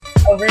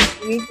Oh,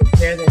 Rich, you need to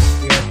share this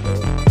to your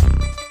group.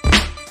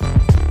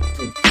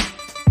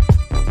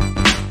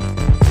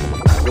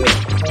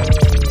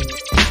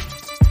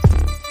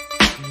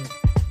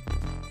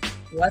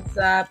 What's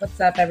up?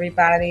 What's up,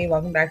 everybody?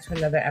 Welcome back to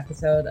another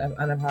episode of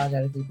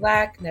Unapologetically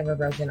Black, Never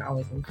Broken,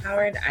 Always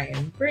Empowered. I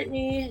am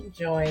Brittany,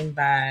 joined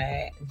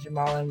by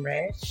Jamal and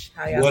Rich.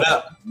 How y'all? What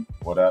up?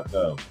 What up,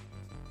 though?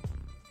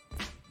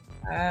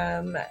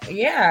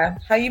 Yeah.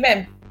 How you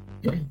been?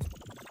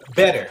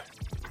 Better.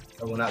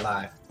 I will not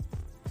lie.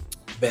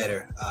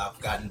 Better. I've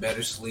gotten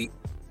better sleep.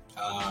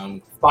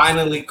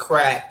 Finally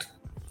cracked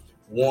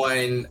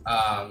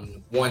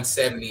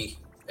 170.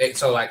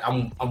 So like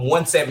I'm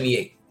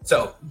 178.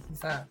 So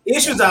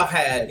issues I've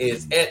had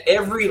is at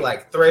every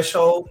like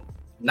threshold,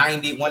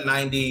 90,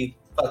 190,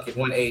 fucking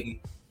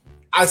 180.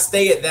 I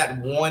stay at that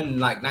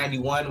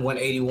 91,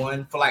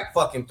 181 for like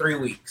fucking 3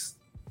 weeks.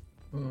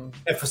 And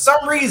for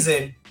some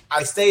reason,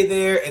 I stay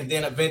there and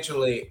then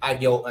eventually I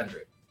go under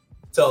it.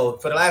 So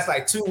for the last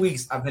like 2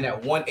 weeks, I've been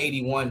at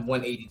 181,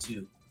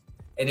 182.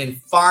 And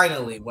then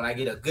finally, when I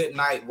get a good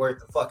night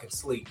worth of fucking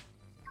sleep,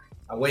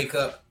 I wake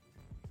up,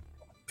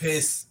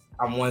 piss,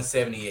 I'm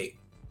 178.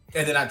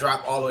 And then I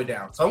drop all the way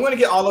down. So I'm going to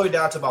get all the way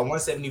down to about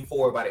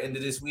 174 by the end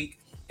of this week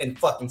and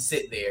fucking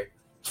sit there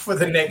for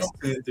the next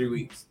 2 to 3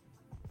 weeks.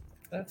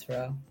 That's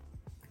real.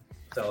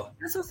 So,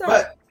 that's what's up.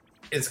 But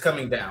it's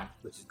coming down,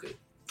 which is good.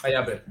 How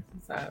y'all been?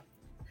 What's up?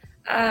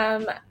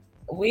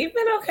 We've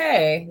been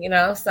okay. You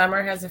know,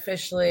 summer has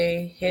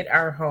officially hit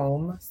our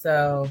home.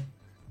 So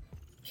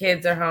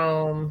kids are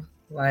home.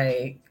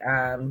 Like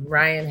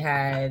Ryan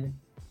had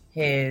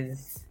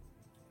his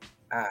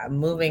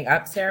moving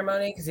up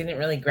ceremony because he didn't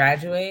really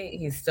graduate.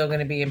 He's still going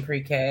to be in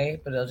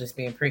pre-K, but it'll just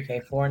be in pre-K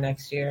 4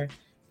 next year.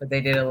 But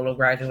they did a little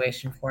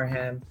graduation for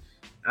him.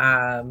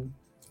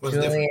 What's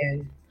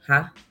Julian,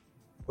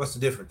 What's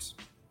the difference?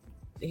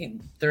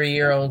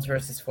 3-year-olds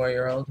versus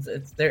 4-year-olds.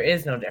 There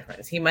is no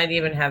difference. He might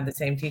even have the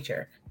same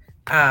teacher.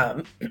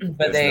 But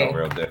There's no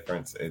real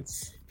difference.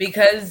 It's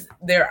because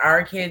there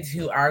are kids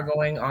who are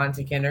going on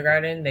to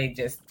kindergarten. They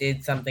just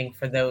did something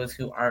for those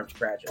who aren't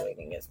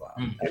graduating as well.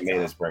 They made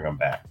us bring them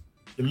back.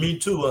 The Me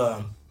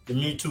Too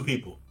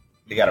people.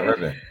 He got a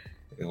ribbon.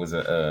 It was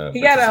a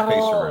he got a participation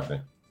whole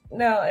ribbon.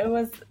 No, it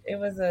was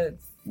a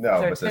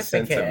No, but the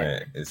certificate.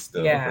 sentiment is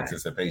still a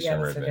participation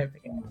ribbon.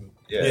 Certificate.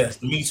 Yeah. Yes,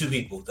 the Me Too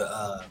people.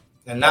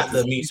 And not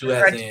the Me Too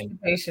as in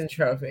participation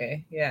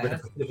trophy. Yeah.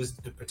 It was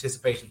the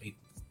participation people.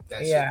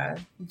 That's yeah.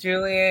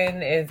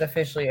 Julian is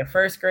officially a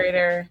first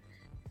grader.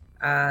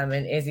 And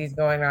Izzy's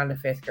going on to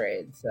 5th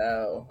grade.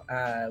 So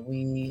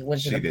we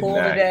went to the pool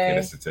today. She did not get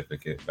a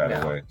certificate, by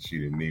the way. She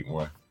didn't need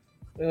one.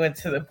 We went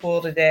to the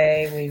pool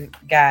today. We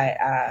got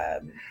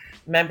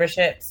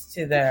memberships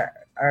to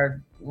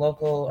our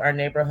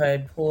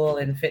neighborhood pool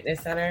and fitness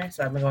center.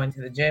 So I've been going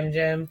to the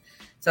gym.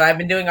 So I've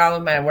been doing all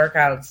of my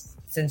workouts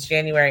since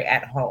January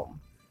at home.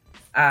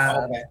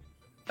 Okay.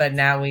 But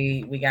now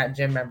we got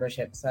gym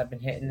memberships. So I've been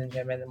hitting the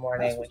gym in the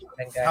morning, which has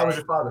been good. How was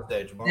your Father's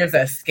Day, Jamal? There's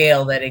a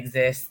scale that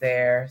exists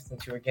there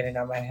since you were getting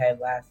on my head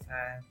last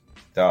time.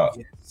 Dog.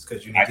 Yes,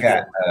 because you need to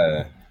get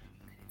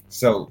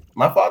so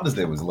my Father's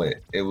Day was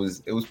lit. It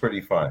was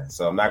pretty fun.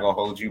 So I'm not gonna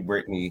hold you,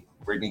 Brittany.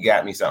 Brittany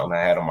got me something I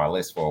had on my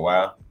list for a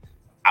while.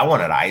 I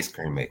wanted an ice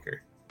cream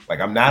maker. Like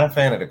I'm not a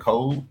fan of the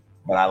cold,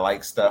 but I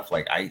like stuff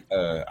like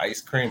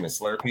ice cream and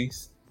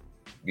Slurpees.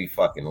 Be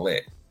fucking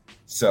lit.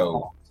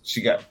 So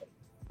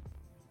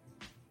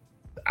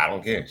I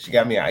don't care. She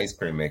got me an ice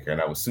cream maker,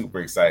 and I was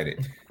super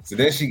excited. So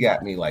then she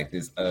got me like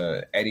this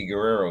Eddie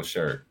Guerrero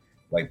shirt,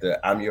 like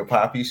the "I'm Your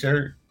Poppy"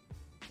 shirt,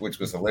 which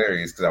was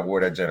hilarious because I wore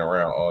that joint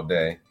around all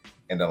day.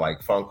 And the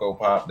like Funko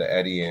Pop, the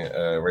Eddie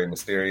and Rey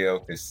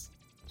Mysterio, because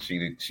she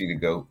the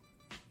GOAT.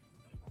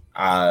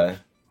 And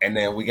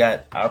then we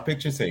got our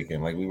picture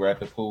taken. Like we were at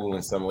the pool,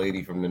 and some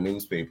lady from the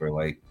newspaper,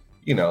 like,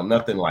 you know,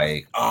 nothing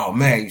like, oh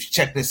man, you should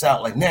check this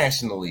out, like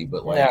nationally,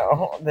 but like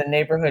the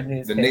neighborhood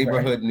newspaper. The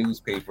neighborhood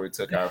newspaper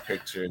took our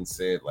picture and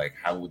said, like,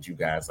 how would you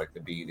guys like to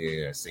be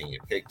there? Seeing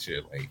your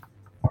picture, like,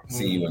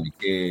 see you and the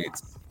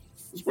kids.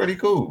 It's pretty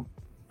cool.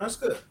 That's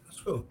good.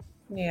 That's cool.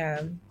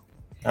 Yeah.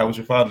 How was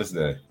your Father's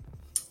Day?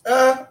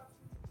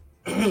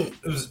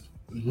 It was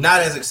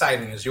not as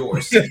exciting as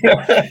yours, but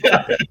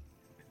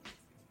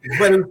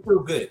it was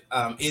still good.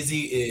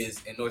 Izzy is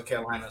in North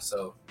Carolina,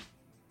 so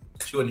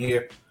she wasn't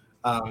here.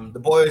 The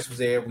boys was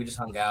there. We just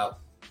hung out.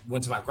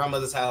 Went to my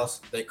grandmother's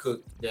house. They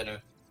cooked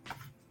dinner,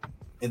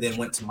 and then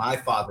went to my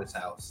father's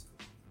house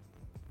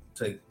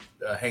to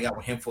hang out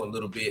with him for a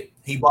little bit.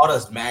 He bought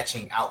us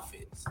matching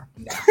outfits.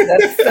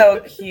 That's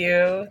so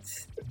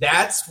cute.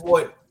 That's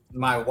what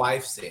my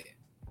wife said.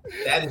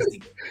 That is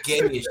the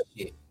gayest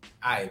shit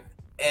I've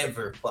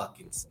ever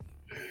fucking seen.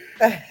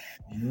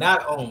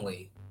 Not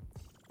only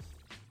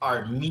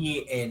are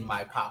me and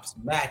my pops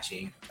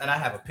matching, and I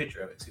have a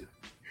picture of it too.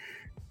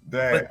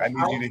 Dad, I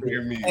need you to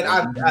hear me.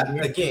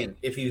 And again,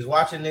 if he's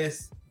watching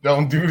this,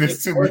 don't do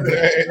this to me,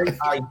 Dad.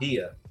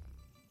 Idea.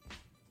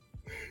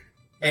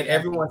 And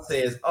everyone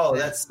says, "Oh,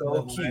 that's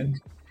so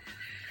cute."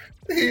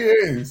 He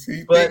is.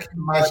 But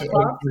my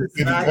pops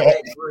is not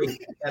that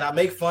great, and I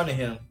make fun of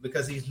him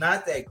because he's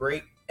not that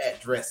great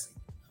at dressing.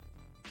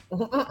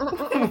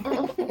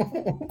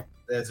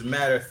 As a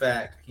matter of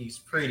fact, he's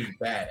pretty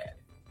bad at it.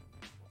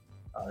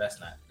 Oh, that's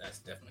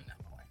definitely not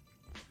my wife.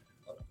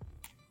 Hold on.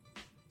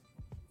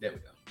 There we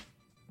go.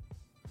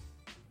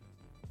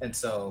 And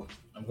so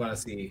I'm gonna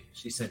see.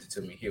 She sent it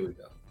to me. Here we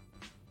go.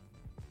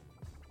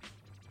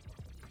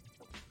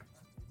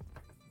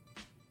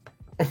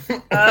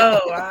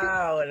 Oh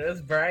wow, it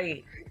was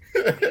bright.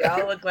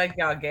 Y'all look like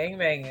y'all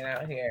gangbanging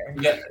out here.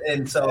 Yeah,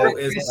 and so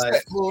it's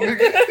like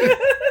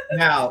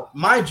now,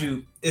 mind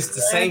you, it's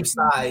the same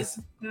size.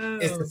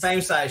 It's the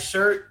same size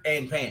shirt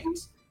and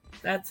pants.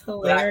 That's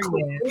hilarious.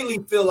 But I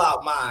completely fill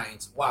out mine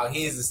while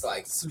his is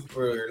like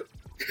super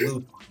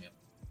loose on him.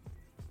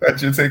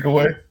 That's your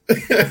takeaway?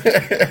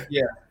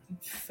 Yeah.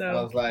 So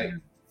I was like,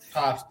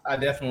 Pops, I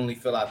definitely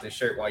fill out this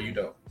shirt while you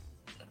don't.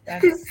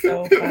 That's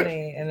so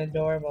funny and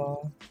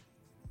adorable.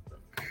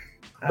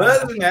 But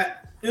other than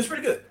that, it was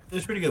pretty good.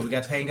 We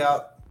got to hang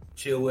out,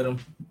 chill with him,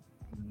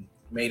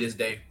 made his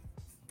day.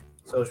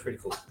 So it was pretty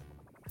cool.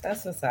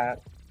 That's what's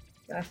up.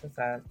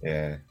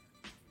 Yeah.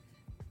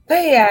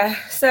 But yeah,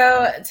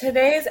 so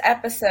today's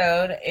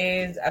episode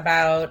is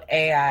about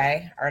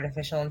AI,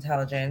 artificial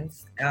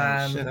intelligence. Shit,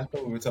 I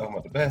thought we were talking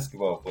about the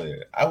basketball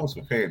player. I was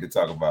prepared to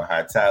talk about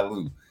how Ty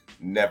Lue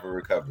never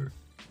recovered,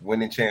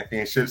 winning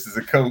championships as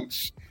a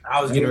coach. I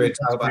was getting ready to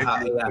talk about how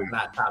AI is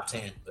not top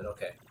 10, but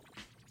okay.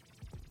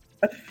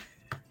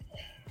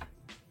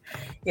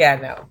 Yeah,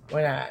 no,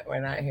 we're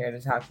not here to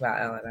talk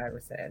about Allen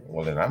Iverson.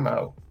 Well, then I'm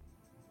out.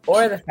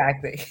 Or the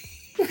fact that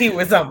he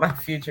was on my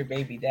future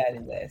baby daddy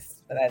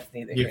list, but that's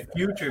neither here nor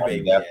future there.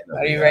 baby daddy.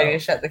 Are you ready to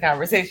shut the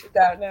conversation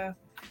down now?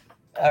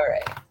 All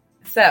right.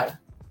 So,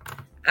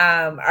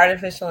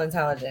 artificial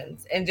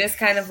intelligence and just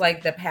kind of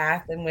like the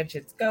path in which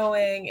it's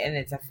going and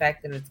its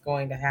effect that it's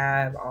going to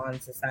have on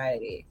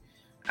society.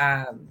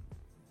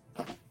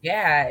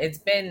 Yeah,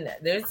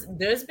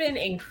 there's been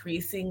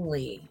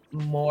increasingly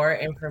more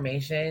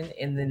information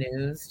in the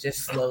news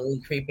just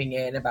slowly creeping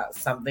in about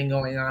something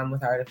going on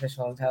with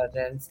artificial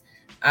intelligence,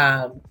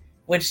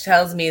 which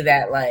tells me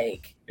that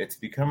like it's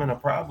becoming a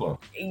problem.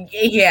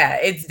 Yeah,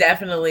 it's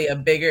definitely a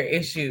bigger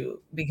issue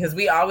because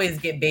we always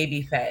get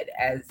baby fed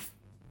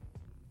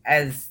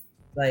as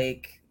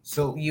like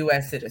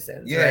U.S.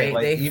 citizens, yeah, right?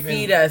 Like they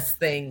feed us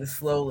things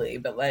slowly,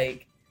 but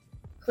like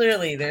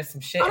clearly there's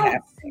some shit happening. I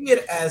don't see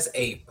it as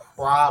a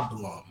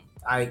problem.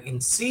 I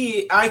can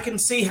see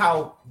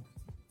how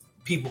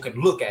people can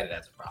look at it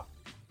as a problem.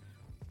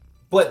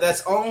 But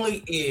that's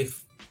only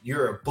if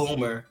you're a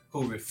boomer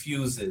who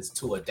refuses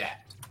to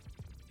adapt.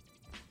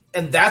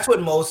 And that's what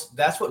most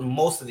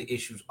of the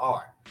issues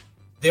are.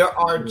 There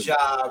are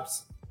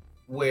jobs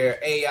where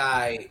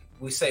AI,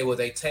 we say, well,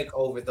 they take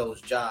over those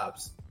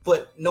jobs,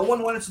 but no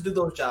one wanted to do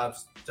those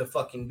jobs to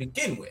fucking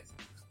begin with.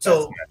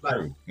 So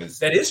like,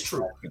 that is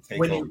true.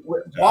 When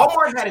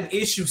Walmart had an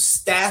issue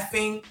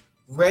staffing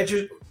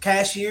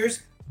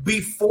cashiers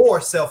before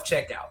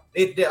self-checkout.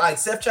 Like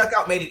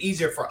self-checkout made it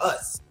easier for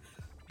us.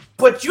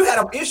 But you had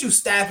an issue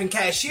staffing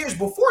cashiers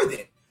before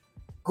then.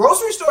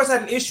 Grocery stores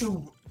had an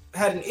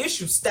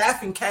issue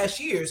staffing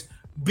cashiers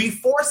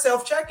before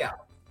self-checkout.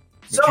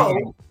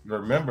 So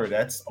remember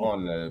that's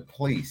on the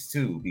place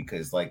too,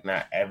 because like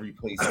not every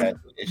place has an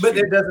issue. But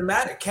it doesn't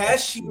matter.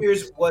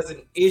 Cashiers was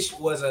an issue,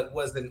 was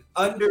an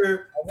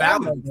undervalued.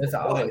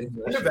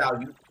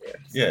 Undervalued.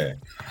 Yeah,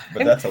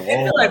 but that's a Walmart.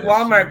 I feel like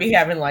Walmart be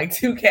having like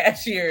 2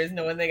 cashiers,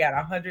 knowing they got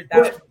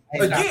 100,000.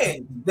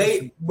 Again,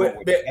 they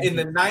in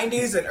the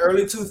 90s and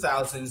early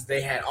 2000s,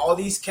 they had all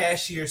these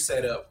cashiers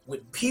set up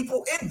with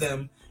people in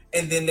them,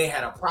 and then they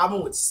had a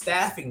problem with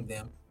staffing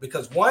them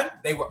because 1,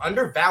 they were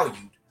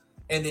undervalued.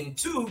 And then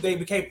 2, they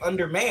became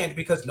undermanned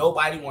because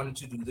nobody wanted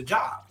to do the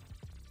job.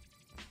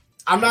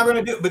 I'm not going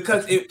to do it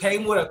because it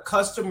came with a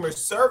customer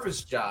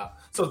service job.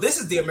 So this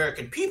is the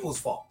American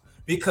people's fault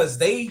because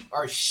they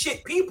are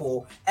shit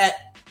people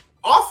at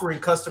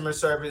offering customer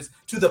service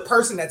to the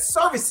person that's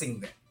servicing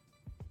them.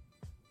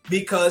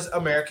 Because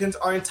Americans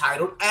are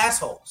entitled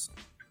assholes.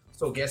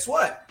 So guess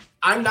what?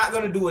 I'm not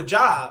going to do a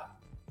job,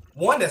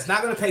 1, that's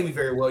not going to pay me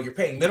very well. You're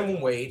paying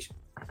minimum wage.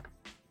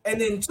 And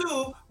then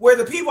 2, where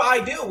the people I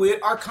deal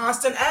with are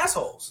constant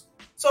assholes.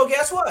 So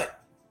guess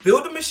what?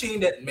 Build a machine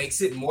that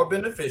makes it more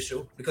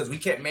beneficial because we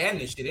can't man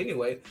this shit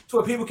anyway, to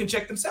where people can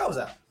check themselves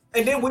out.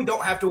 And then we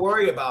don't have to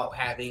worry about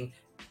having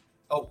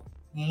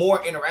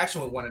more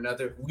interaction with one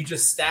another. We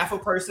just staff a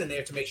person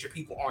there to make sure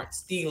people aren't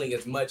stealing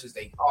as much as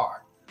they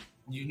are.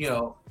 You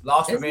know,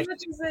 loss prevention.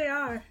 As much as they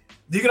are.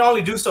 You can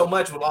only do so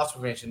much with loss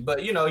prevention,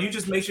 but you know, you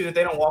just make sure that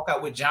they don't walk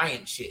out with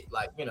giant shit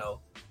like, you know,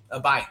 a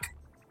bike.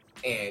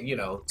 And you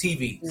know,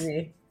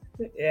 TVs.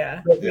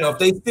 Yeah. But, you know, if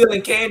they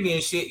stealing candy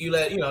and shit, they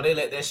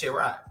let that shit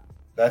ride.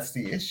 That's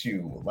the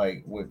issue,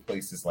 like with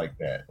places like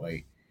that.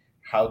 Like,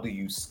 how do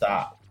you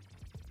stop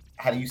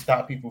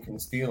people from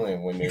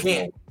stealing when they're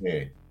can't.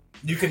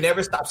 You can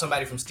never stop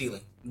somebody from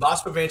stealing.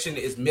 Loss prevention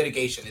is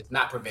mitigation, it's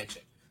not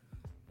prevention.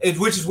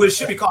 Which is what it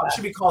should be called. It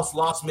should be called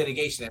loss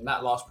mitigation and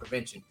not loss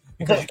prevention.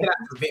 because you cannot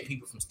prevent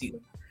people from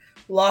stealing.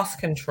 Lost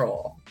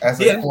control. As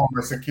a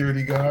former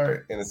security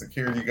guard and a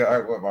security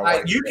guard, what my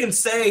wife you can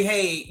say,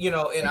 hey, you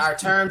know, in our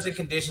terms and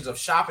conditions of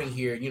shopping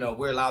here, you know,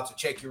 we're allowed to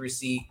check your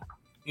receipt,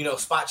 you know,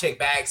 spot check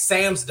bags.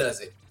 Sam's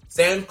does it.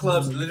 Sam's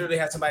Clubs literally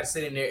have somebody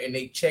sit in there and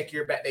they check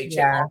your bag. They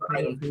check all the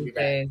items in your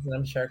bag.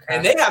 I'm sure.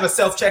 And they have a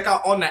self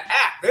checkout on the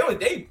app.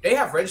 They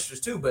have registers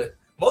too, but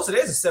most of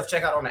theirs is self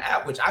checkout on the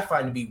app, which I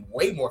find to be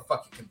way more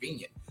fucking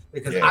convenient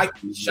because I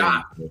can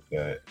shop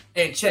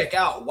and check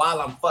out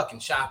while I'm fucking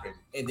shopping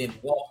and then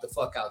walk the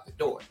fuck out the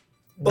door.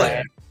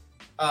 But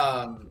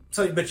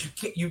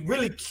you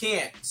really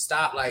can't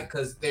stop, like,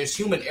 because there's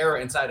human error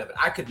inside of it.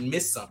 I could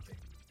miss something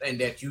and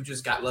that you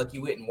just got lucky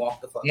with and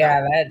walked the fuck out.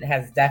 Yeah, that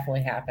has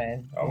definitely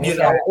happened. You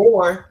know,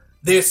 or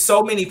there's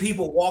so many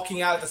people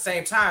walking out at the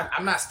same time.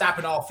 I'm not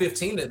stopping all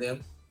 15 of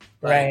them.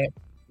 Right.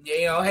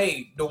 You know,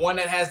 hey, the one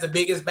that has the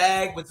biggest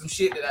bag with some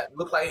shit that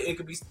look like it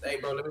could be, hey,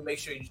 bro, let me make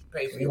sure you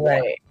pay for your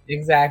water.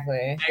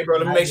 Exactly. Hey, bro,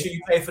 let me make sure you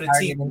pay for the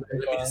TV. Let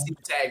me just see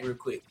the tag real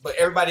quick. But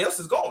everybody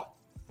else is going.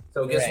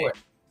 So guess what?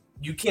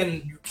 You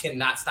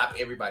cannot stop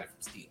everybody from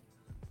stealing.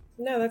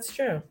 No, that's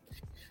true.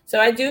 So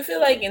I do feel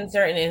like in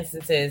certain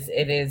instances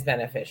it is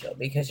beneficial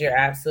because you're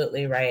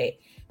absolutely right.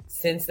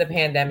 Since the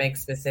pandemic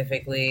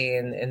specifically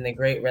and the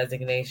great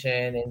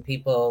resignation and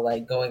people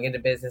like going into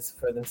business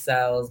for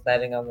themselves,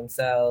 betting on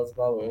themselves,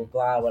 blah, blah,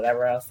 blah,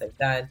 whatever else they've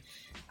done,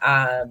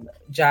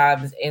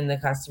 jobs in the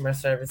customer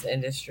service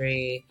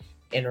industry,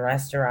 in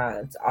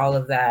restaurants, all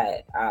of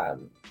that,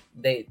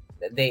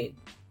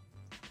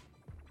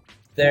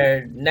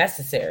 they're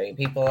necessary.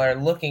 People are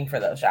looking for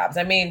those jobs.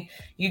 I mean,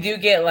 you do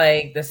get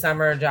like the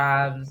summer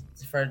jobs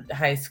for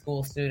high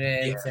school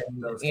students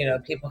and, you know,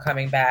 people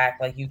coming back,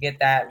 like you get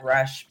that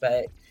rush,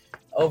 but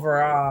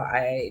overall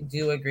I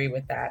do agree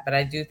with that. But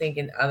I do think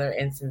in other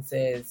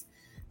instances,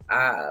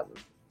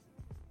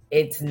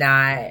 it's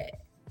not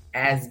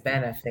as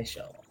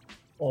beneficial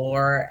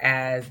or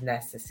as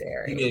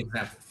necessary.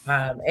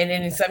 And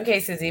in some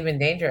cases even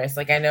dangerous.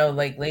 Like I know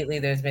like lately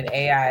there's been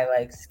AI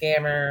like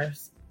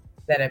scammers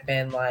that have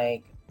been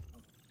like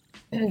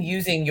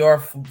using your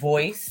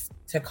voice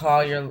to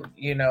call your,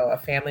 you know, a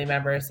family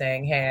member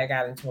saying, hey, I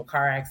got into a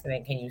car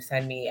accident. Can you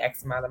send me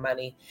X amount of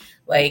money?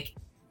 Like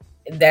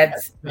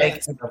that's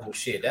like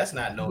shit. That's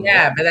not no.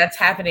 Yeah, but that's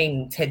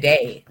happening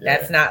today. Yeah.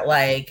 That's not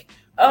like,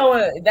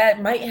 oh,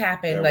 that might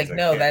happen. Like,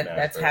 no,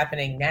 that's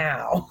happening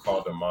now.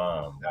 Called the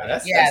mom.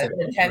 That's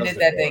pretended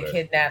that they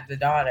kidnapped the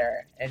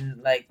daughter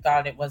and like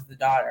thought it was the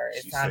daughter.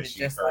 It sounded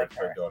just like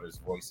her daughter's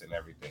voice and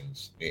everything.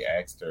 They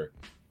asked her,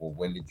 well,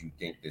 when did you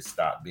think this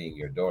stopped being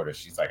your daughter?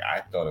 She's like,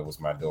 I thought it was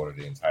my daughter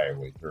the entire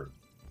way through.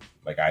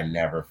 Like, I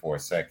never for a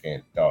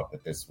second thought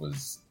that this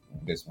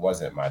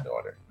wasn't my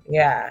daughter.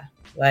 Yeah.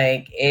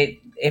 Like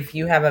if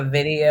you have a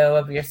video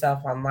of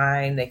yourself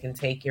online, they can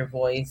take your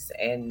voice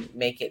and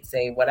make it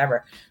say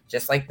whatever,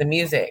 just like the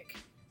music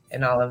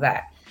and all of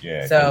that.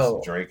 Yeah. So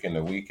Drake and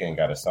The Weeknd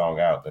got a song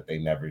out that they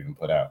never even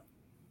put out.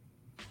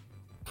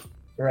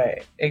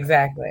 Right.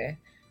 Exactly.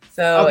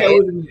 So okay,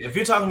 if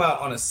you're talking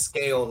about on a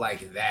scale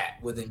like that,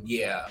 well then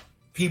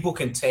people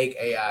can take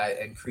AI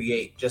and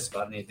create just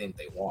about anything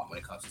they want when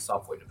it comes to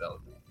software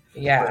development.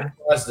 Yeah. But as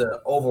far as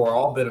the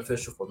overall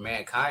beneficial for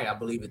mankind, I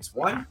believe it's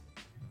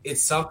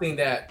something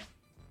that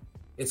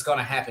it's going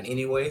to happen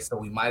anyway. So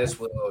we might as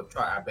well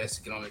try our best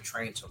to get on the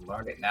train to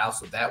learn it now.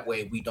 So that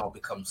way we don't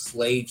become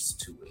slaves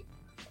to it.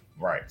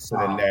 Right. So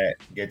then that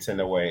gets in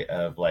the way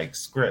of like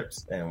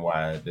scripts and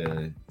why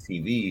the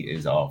TV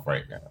is off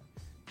right now.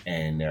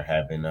 And they're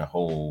having a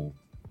whole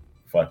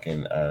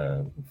fucking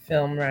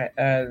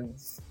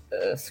screenwriters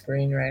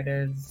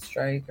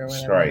strike or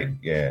whatever. Strike,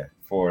 yeah.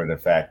 For the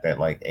fact that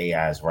like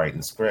AI is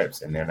writing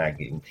scripts and they're not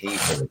getting paid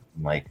for it.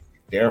 Like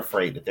they're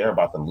afraid that they're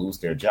about to lose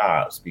their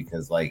jobs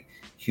because like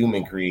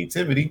human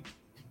creativity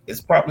is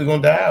probably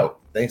going to die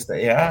out thanks to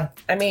AI.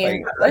 I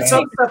mean, like,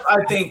 some stuff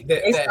I think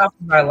based off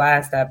of our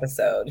last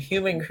episode,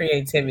 human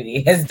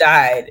creativity has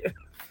died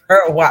for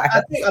a while.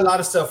 I think a lot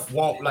of stuff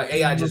won't, like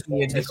AI just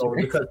won't take over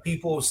because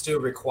people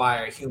still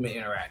require human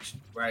interaction,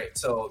 right?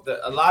 So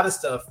a lot of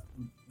stuff,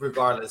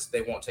 regardless,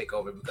 they won't take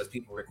over because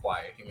people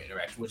require human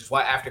interaction, which is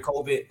why after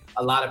COVID,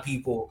 a lot of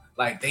people,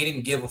 like, they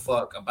didn't give a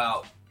fuck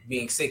about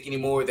being sick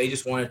anymore. They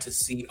just wanted to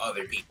see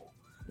other people.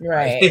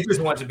 Right. They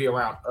just wanted to be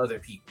around other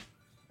people.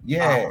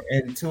 Yeah,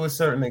 and to a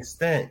certain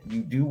extent,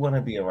 you do want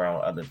to be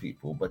around other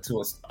people, but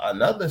to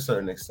another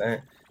certain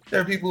extent,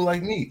 there are people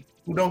like me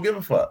who don't give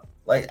a fuck.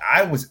 Like,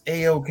 I was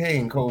A-okay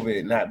in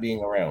COVID not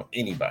being around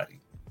anybody.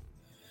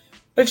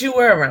 But you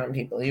were around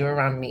people. You were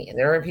around me.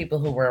 There were people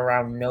who were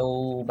around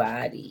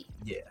nobody.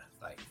 Yeah,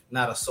 like,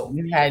 not a soul.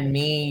 You had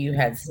me. You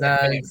had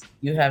Snugs.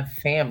 You have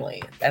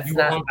family. That's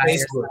not on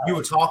Facebook. You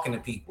were talking to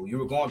people. You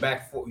were going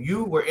back and forth.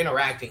 You were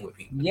interacting with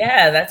people.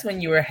 Yeah, that's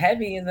when you were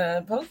heavy in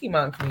the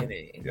Pokemon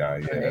community. Yeah,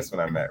 right? That's when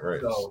I met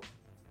Rich. So,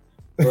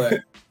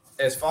 but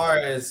as far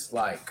as,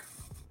 like,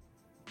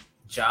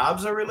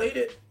 jobs are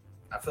related,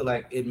 I feel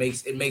like it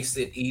makes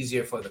it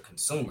easier for the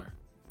consumer.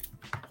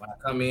 When I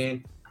come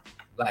in,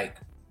 like,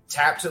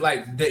 tap to,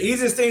 like, the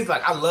easiest things,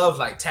 like, I love,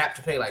 like, tap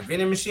to pay, like,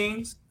 vending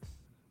machines.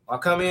 I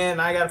come in,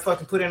 I gotta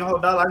fucking put in a whole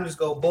dollar. I can just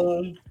go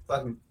boom,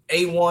 fucking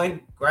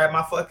A1, grab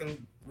my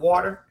fucking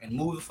water and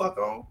move the fuck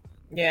on.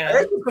 Yeah,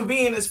 it's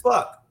convenient as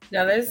fuck.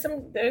 No, there's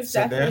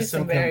definitely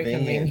some very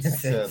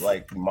convenience to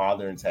like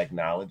modern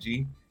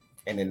technology,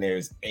 and then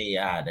there's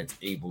AI that's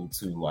able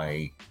to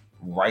like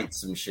write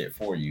some shit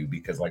for you,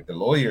 because like the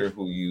lawyer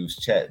who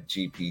used Chat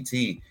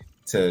GPT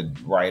to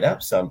write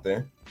up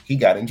something, he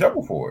got in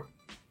trouble for it.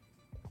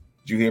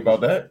 Did you hear about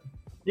that?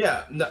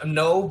 Yeah,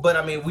 no, but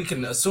I mean, we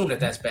can assume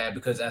that that's bad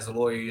because as a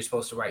lawyer, you're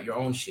supposed to write your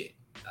own shit.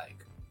 Like,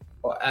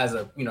 or as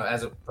a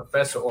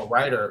professor or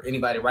writer,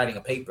 anybody writing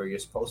a paper, you're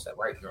supposed to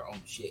write your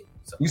own shit.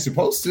 So. You're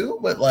supposed to,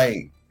 but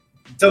like,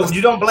 so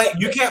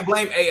you can't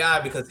blame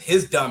AI because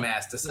his dumb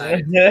ass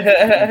decided.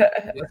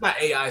 It's not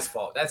AI's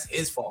fault. That's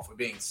his fault for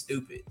being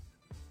stupid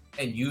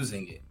and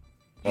using it.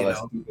 You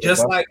know,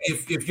 just like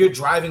if you're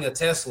driving a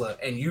Tesla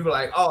and you're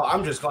like, oh,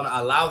 I'm just going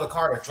to allow the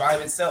car to drive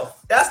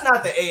itself. That's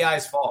not the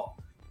AI's fault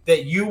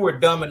that you were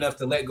dumb enough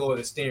to let go of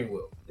the steering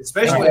wheel,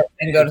 especially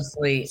and go to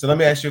sleep. So let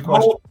me ask you a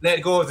question.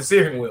 Let go of the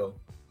steering wheel.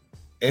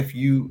 If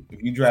you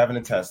driving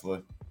a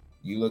Tesla,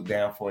 you look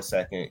down for a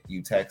second,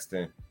 you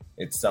texting,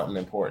 it's something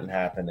important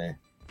happening,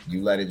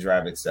 you let it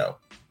drive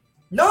itself.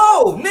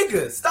 No,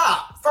 nigga,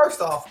 stop.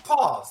 First off,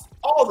 pause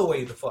all the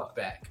way the fuck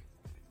back.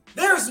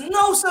 There's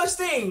no such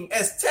thing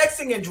as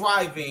texting and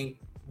driving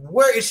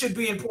where it should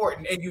be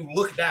important and you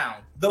look down.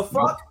 The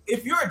fuck?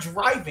 If you're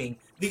driving,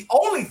 the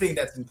only thing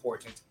that's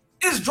important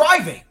is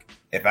driving.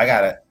 If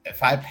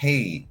I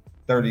paid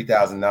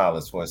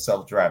 $30,000 for a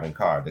self-driving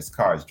car, this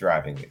car is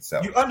driving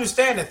itself. You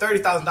understand that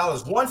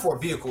 $30,000 one for a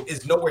vehicle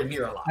is nowhere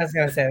near a lot. I was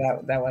gonna say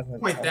that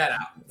wasn't. Point that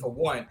out for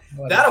one.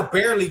 That'll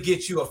barely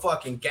get you a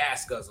fucking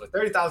gas guzzler.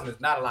 $30,000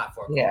 is not a lot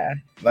for a car. Yeah.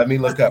 Let me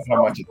look up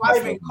how much a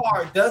driving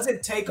car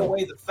doesn't take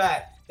away the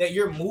fact that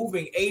you're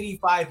moving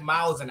 85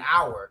 miles an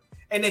hour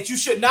and that you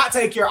should not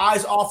take your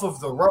eyes off of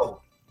the road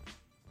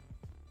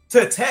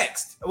to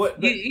text.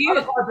 But you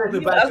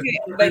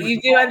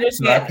do understand.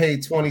 So I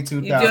paid $22,000.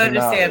 You do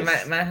understand.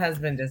 My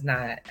husband does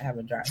not have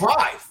a driver.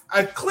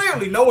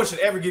 Clearly, no one should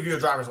ever give you a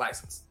driver's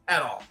license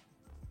at all.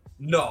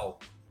 No.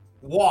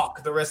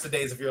 Walk the rest of the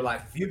days of your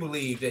life if you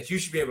believe that you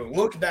should be able to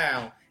look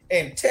down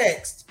and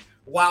text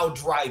while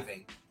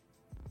driving.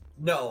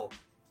 No.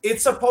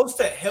 It's supposed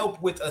to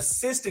help with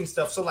assisting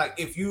stuff. So, like,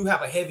 if you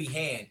have a heavy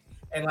hand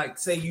and, like,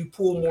 say you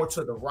pull more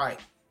to the right,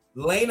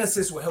 lane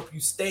assist will help you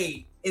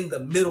stay in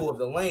the middle of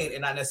the lane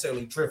and not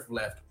necessarily drift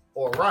left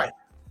or right.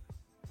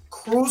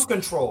 Cruise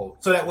control,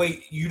 so that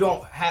way you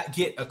don't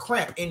get a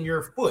cramp in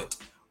your foot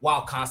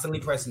while constantly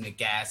pressing the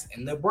gas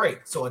and the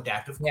brake. So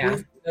adaptive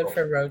cruise control. Good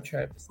for road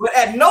trips. But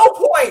at no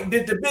point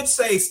did the bitch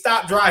say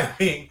stop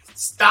driving,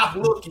 stop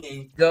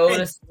looking, go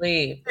to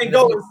sleep, and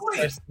go to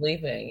sleep. Or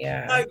sleeping,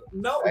 yeah. Like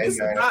no, this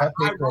is not a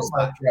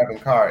self-driving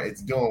car.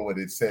 It's doing what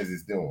it says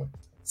it's doing.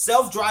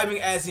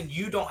 Self-driving, as in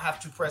you don't have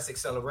to press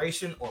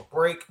acceleration or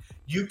brake.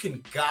 You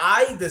can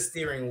guide the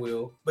steering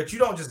wheel, but you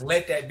don't just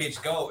let that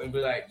bitch go and be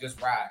like, just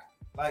ride.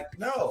 Like,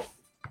 no.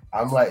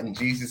 I'm letting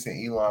Jesus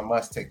and Elon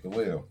Musk take the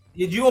wheel.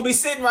 You gonna be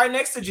sitting right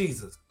next to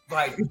Jesus.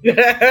 Like,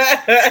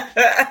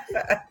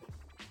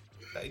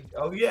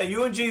 oh yeah,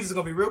 you and Jesus are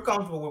gonna be real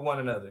comfortable with one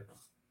another.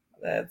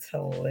 That's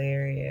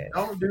hilarious.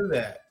 Don't do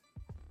that.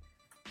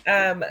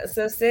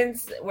 So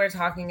since we're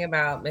talking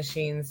about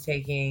machines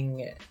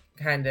taking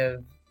kind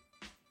of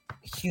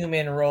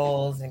human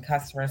roles and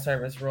customer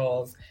service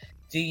roles,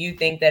 do you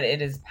think that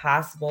it is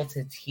possible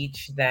to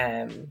teach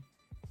them,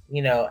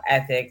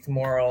 ethics,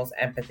 morals,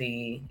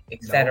 empathy,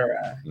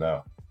 etc.?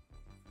 No.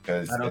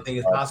 I don't think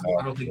it's possible.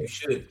 I don't think you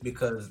should,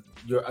 because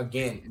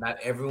not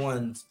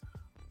everyone's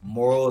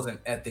morals and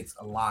ethics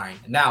align.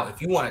 Now,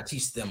 if you want to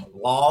teach them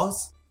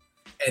laws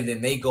and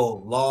then they go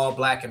law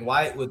black and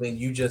white, well, then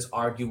you just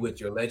argue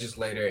with your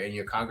legislator and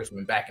your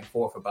congressman back and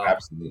forth about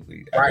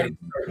absolutely writing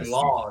certain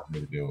laws.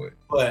 Do it.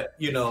 But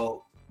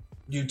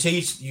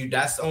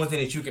that's the only thing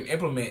that you can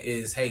implement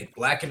is, hey,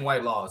 black and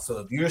white laws. So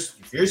if you're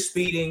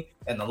speeding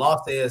and the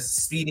law says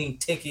speeding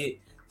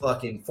ticket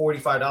fucking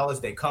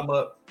 $45, they come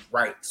up,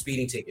 right,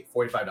 speeding ticket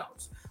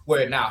 $45.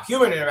 Where now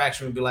human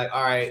interaction would be like,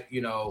 all right,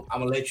 I'm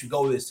gonna let you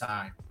go this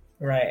time,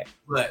 right?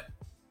 But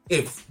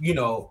if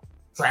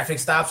traffic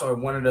stops are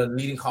one of the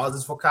leading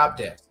causes for cop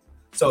deaths.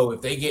 So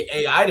if they get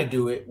AI to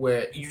do it,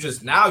 where you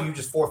just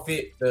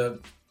forfeit the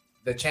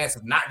chance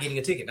of not getting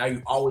a ticket. Now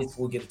you always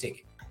will get a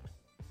ticket.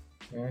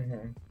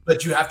 Mm-hmm.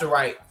 But you have to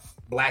write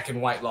black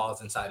and white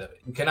laws inside of it.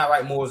 You cannot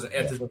write morals and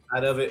ethics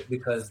inside of it,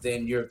 because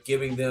then you're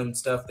giving them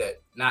stuff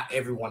that not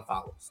everyone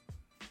follows.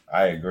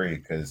 I agree,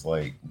 because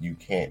you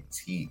can't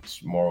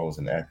teach morals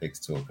and ethics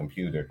to a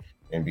computer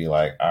and be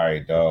like, all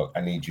right, dog,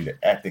 I need you to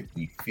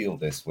ethically feel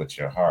this with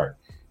your heart.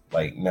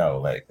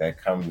 No, that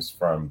comes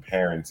from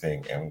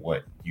parenting and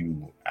what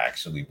you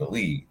actually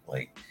believe.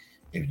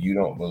 If you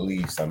don't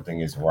believe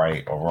something is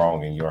right or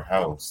wrong in your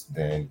house,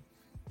 then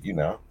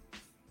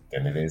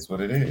then it is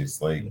what it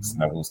is.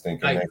 Snuggles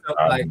thinking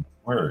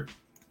word.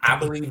 I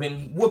believe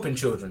in whooping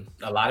children.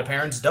 A lot of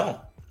parents don't.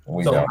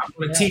 I'm not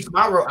going to teach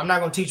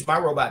my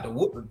robot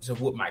to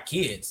whoop my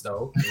kids,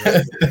 though.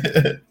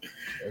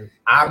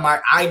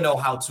 I know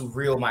how to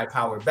reel my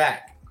power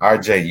back.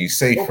 RJ, you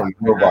safe from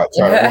robot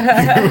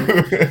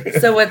time.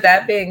 So with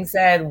that being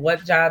said,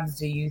 what jobs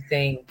do you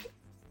think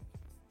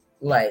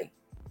like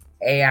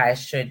AI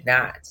should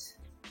not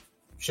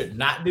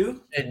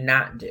do?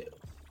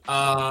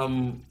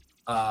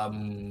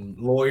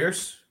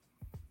 Lawyers.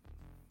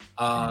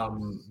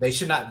 They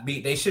should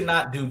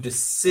not do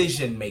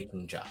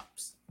decision-making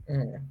jobs.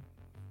 Mm.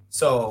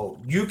 So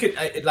you could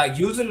like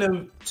using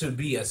them to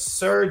be a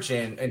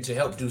surgeon and to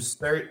help do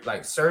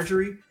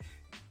surgery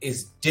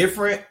is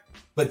different,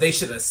 but they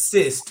should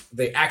assist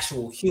the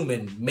actual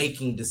human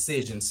making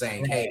decisions,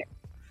 saying, "Hey,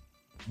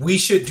 we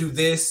should do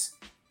this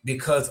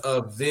because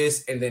of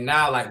this," and then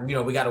now, like, you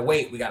know, we gotta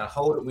wait, we gotta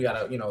hold it, we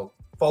gotta, you know,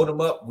 fold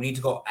them up. We need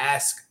to go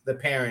ask the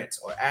parents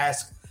or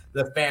ask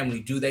the family,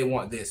 do they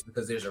want this?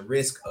 Because there's a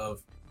risk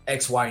of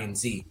X, Y, and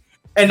Z.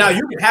 And now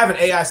you can have an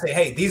AI say,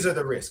 "Hey, these are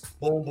the risks."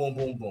 Boom, boom,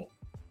 boom, boom.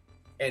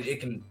 And it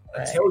can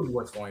tell you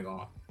what's going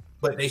on,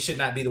 but they should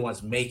not be the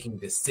ones making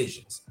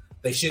decisions.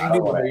 They shouldn't be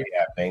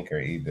a banker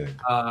either.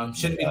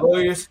 Shouldn't be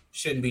lawyers,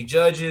 shouldn't be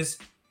judges.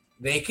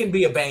 They can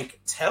be a bank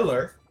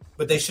teller,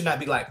 but they should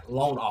not be like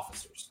loan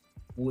officers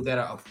that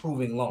are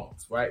approving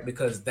loans, right?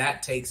 Because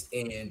that takes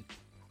in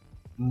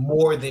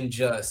more than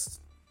just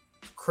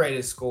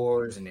credit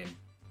scores and then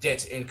debt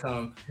to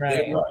income.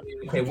 Right.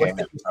 Okay, what's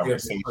the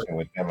conversation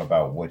with them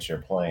about what your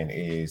plan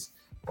is?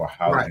 Or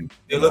how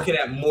they're looking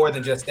at more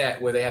than just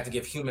that, where they have to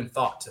give human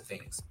thought to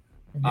things.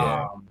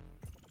 Yeah.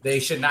 They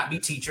should not be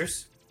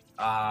teachers.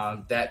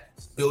 That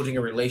building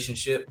a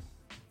relationship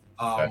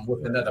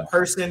with another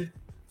person.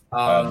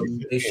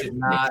 They should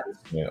not,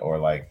 or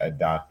like a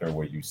doctor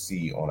where you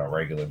see on a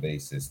regular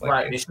basis.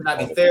 Like they should not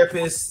be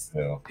therapists.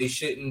 They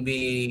shouldn't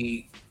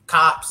be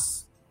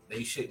cops.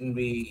 They shouldn't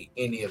be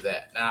any of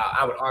that. Now,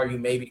 I would argue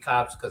maybe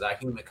cops, because our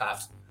human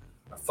cops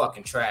are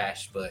fucking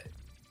trash, but.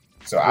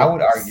 So I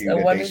would argue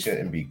that they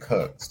shouldn't be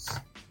cooks,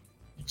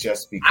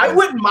 just because I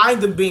wouldn't mind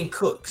them being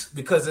cooks,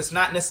 because it's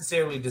not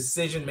necessarily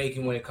decision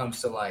making when it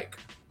comes to like.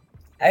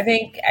 I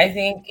think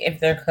if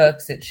they're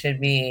cooks, it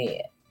should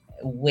be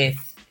with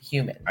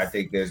humans. I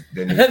think there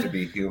needs to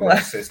be human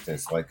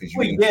assistance, like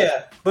because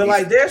but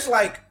like there's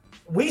like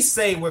we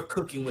say we're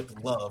cooking with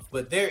love,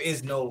 but there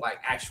is no like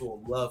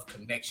actual love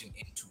connection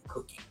into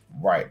cooking.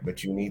 Right,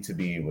 but you need to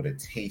be able to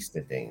taste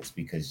the things,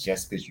 because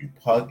just because you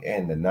plug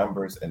in the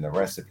numbers and the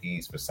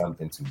recipes for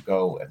something to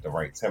go at the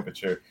right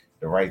temperature,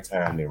 the right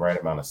time, the right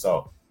amount of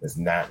salt, does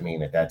not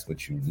mean that that's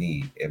what you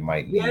need. It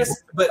might mean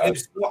but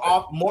it's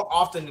more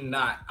often than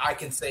not, I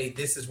can say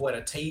this is what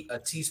a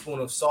teaspoon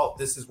of salt,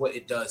 this is what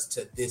it does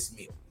to this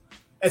meal.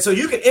 And so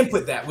you can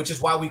input that, which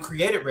is why we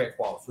created Red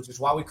Qualls, which is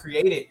why we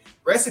created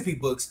recipe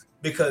books,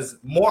 because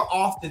more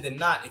often than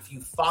not, if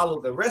you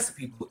follow the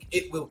recipe book,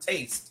 it will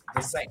taste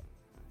the same.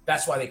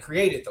 That's why they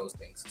created those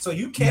things. So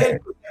you can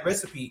put that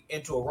recipe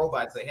into a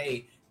robot and say,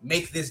 "Hey,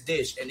 make this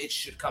dish," and it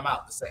should come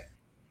out the same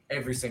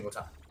every single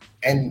time.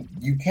 And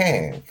you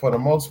can, for the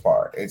most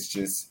part. It's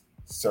just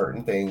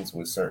certain things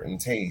with certain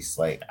tastes.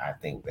 Like, I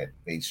think that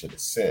they should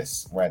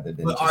assist rather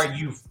than. But are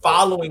you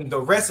following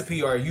the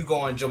recipe, or are you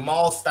going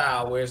Jamal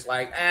style, where it's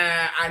like,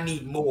 I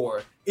need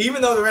more,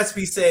 even though the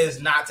recipe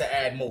says not to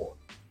add more?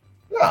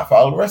 No, I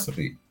follow the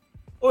recipe.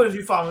 Well, if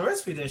you follow the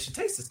recipe, then it should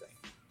taste the same.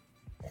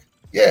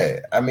 Yeah,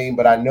 I mean,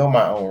 but I know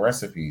my own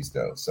recipes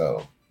though,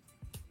 so.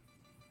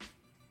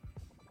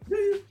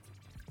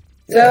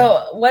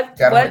 So what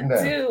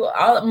do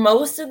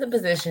most of the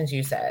positions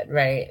you said,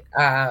 right,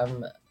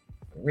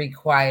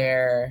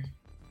 require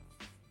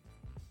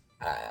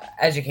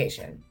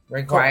education,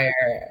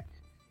 require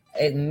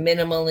it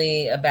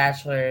minimally a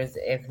bachelor's,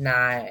 if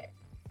not,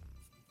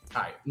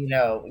 a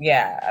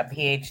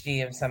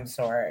PhD of some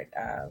sort,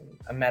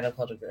 a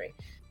medical degree.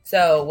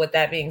 So with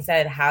that being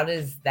said, how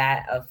does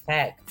that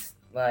affect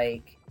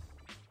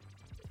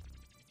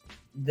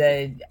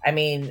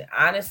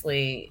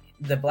honestly,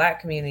 the Black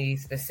community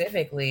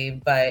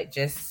specifically, but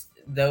just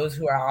those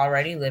who are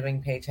already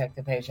living paycheck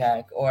to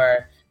paycheck,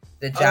 or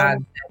the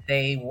jobs that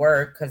they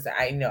work, because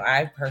I know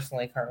I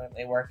personally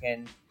currently work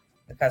in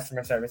the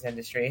customer service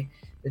industry.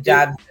 The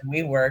jobs that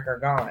we work are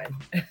gone.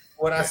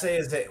 What I say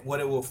is that what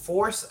it will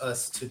force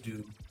us to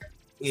do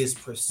is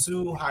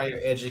pursue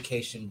higher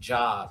education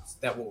jobs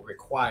that will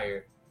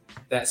require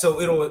that.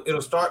 So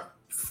it'll start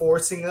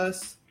forcing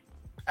us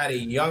at a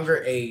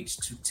younger age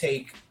to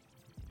take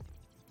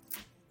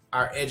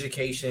our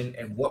education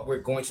and what we're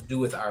going to do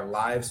with our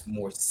lives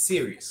more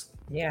seriously.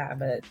 Yeah,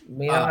 but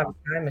we don't have a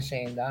time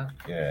machine, though.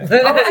 Yeah.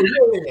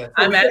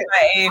 I'm at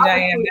my age I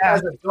am now.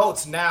 As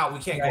adults now, we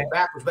can't go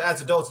backwards, but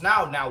as adults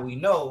now we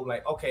know,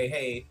 like, okay,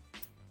 hey,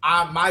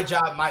 my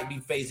job might be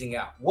phasing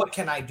out. What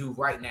can I do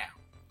right now?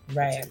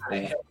 Right.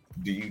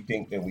 Do you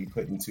think that we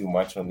putting too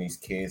much on these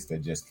kids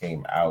that just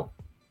came out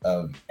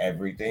of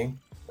everything?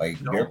 Like,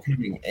 they're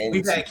putting in.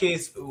 You've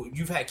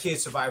had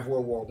kids survive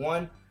World War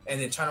I, and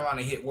then turn around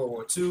and hit World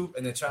War II,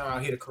 and then turn around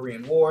and hit a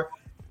Korean War,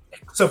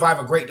 survive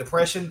a Great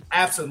Depression.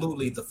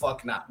 Absolutely the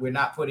fuck not. We're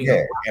not putting.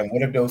 Yeah, and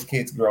what have those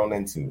kids grown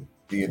into?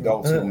 The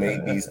adults who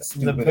made these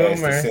stupid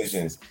ass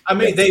decisions. I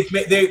mean,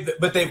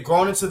 they've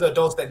grown into the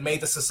adults that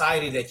made the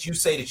society that you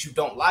say that you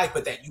don't like,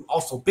 but that you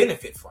also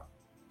benefit from.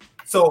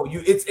 So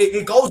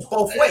it goes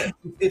both ways.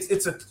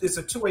 It's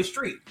a two-way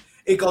street.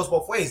 It goes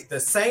both ways. The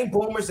same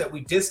boomers that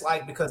we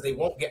dislike because they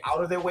won't get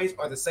out of their ways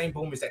are the same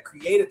boomers that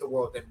created the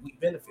world that we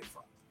benefit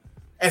from.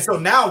 And so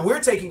now we're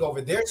taking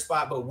over their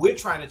spot, but we're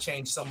trying to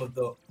change some of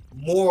the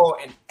moral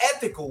and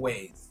ethical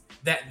ways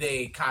that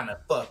they kind of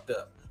fucked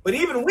up. But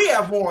even we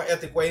have moral and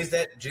ethical ways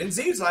that Gen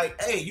Z's like,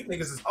 hey, you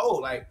niggas is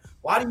old. Like,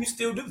 why do you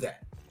still do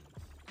that?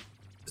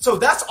 So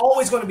that's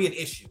always going to be an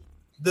issue.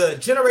 The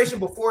generation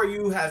before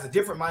you has a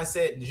different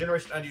mindset, and the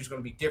generation under you is going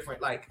to be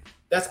different. Like,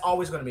 that's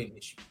always going to be an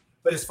issue.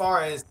 But as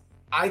far as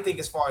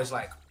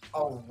like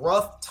a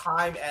rough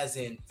time, as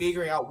in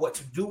figuring out what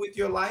to do with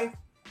your life,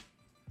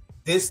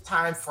 this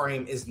time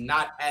frame is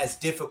not as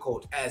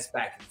difficult as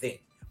back then,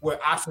 where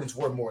options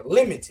were more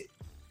limited.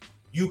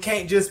 You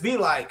can't just be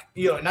like,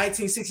 in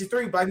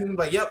 1963, black people be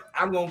like, yep,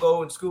 I'm going to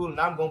go in school and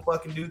I'm going to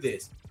fucking do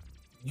this.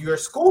 Your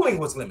schooling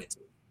was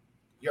limited.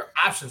 Your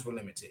options were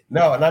limited.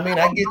 No, and I mean,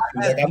 I get you.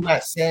 Like, I'm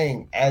not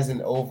saying as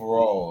an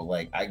overall,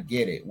 like, I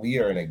get it. We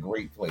are in a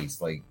great place.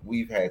 Like,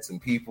 we've had some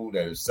people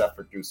that have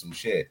suffered through some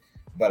shit.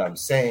 But I'm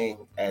saying,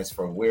 as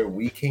from where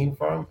we came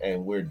from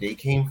and where they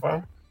came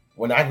from,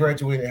 when I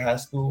graduated high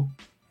school,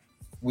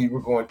 we were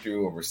going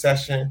through a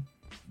recession.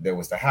 There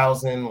was the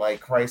housing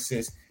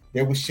crisis.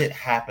 There was shit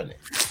happening.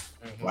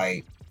 Mm-hmm.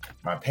 Like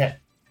my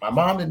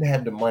mom didn't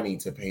have the money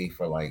to pay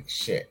for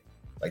shit,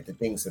 like the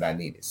things that I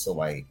needed.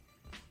 So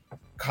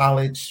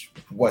college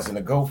wasn't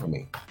a go for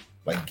me.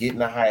 Like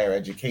getting a higher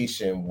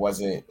education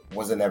wasn't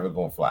ever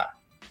gonna fly.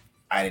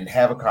 I didn't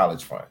have a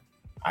college fund.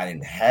 I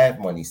didn't have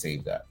money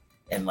saved up.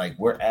 And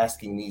we're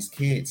asking these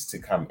kids to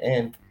come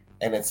in,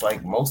 and it's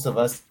like most of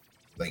us,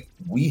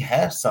 we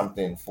have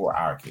something for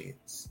our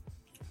kids.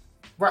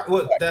 Right.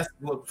 Well,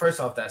 first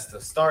off, that's the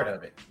start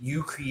of it.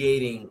 You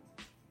creating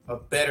a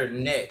better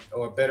net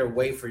or a better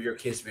way for your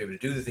kids to be able to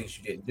do the things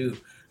you didn't do.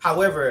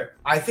 However,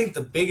 I think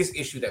the biggest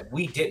issue that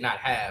we did not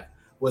have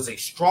was a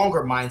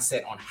stronger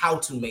mindset on how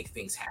to make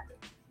things happen.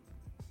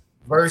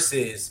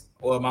 Versus,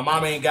 well, my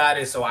mom ain't got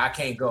it, so I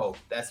can't go.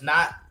 That's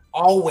not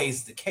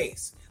always the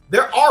case.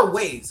 There are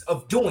ways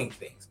of doing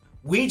things.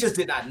 We just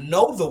did not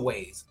know the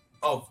ways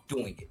of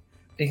doing it.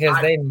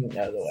 Because they didn't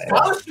know the way.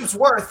 Scholarships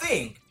were a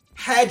thing.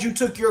 Had you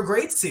took your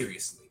grades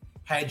seriously,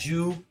 had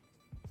you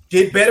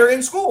did better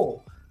in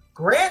school,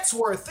 grants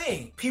were a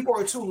thing. People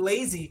are too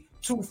lazy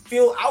to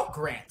fill out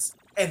grants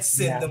and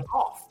send them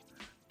off.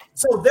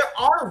 So there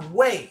are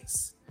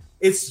ways.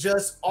 It's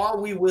just, are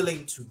we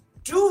willing to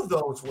do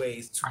those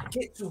ways to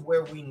get to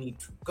where we need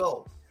to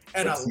go?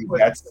 And a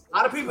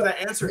lot of people, that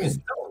answer is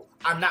no.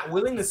 I'm not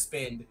willing to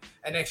spend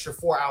an extra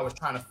 4 hours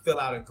trying to fill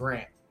out a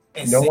grant.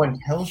 And no one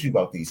tells you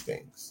about these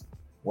things.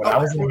 When I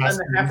was in high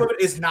school, half of it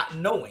is not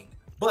knowing.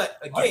 But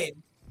again,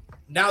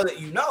 now that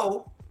you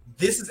know,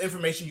 this is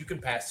information you can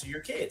pass to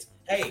your kids.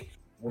 Hey,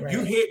 when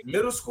you hit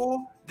middle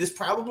school, this is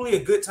probably a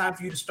good time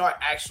for you to start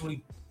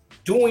actually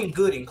doing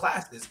good in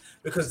classes,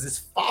 because this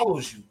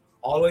follows you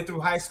all the way through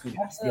high school.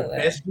 Absolutely.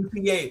 Your best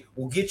GPA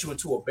will get you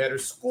into a better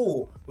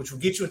school, which will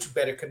get you into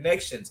better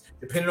connections,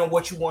 depending on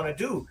what you want to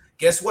do.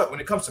 Guess what? When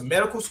it comes to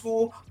medical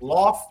school,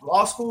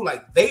 law school,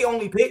 they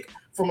only pick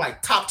from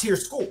top tier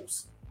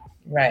schools.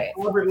 Right.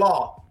 Harvard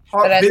Law,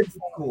 Harvard Business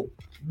School.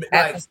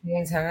 At the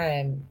same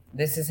time,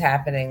 this is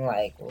happening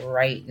right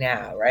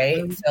now, right?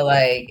 Mm-hmm. So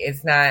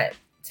it's not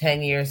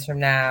 10 years from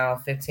now,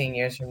 15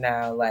 years from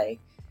now.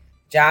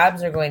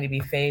 Jobs are going to be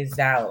phased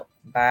out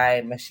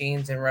by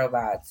machines and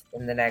robots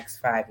in the next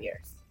 5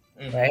 years,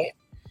 right?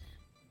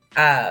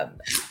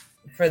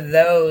 For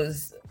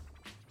those,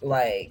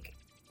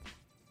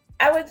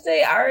 I would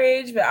say our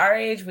age,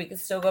 we can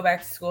still go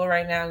back to school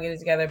right now and get it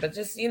together. But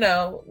just,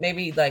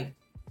 maybe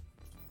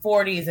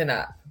 40s and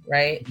up,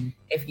 right? Mm-hmm.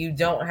 If you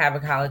don't have a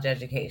college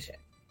education,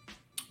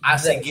 how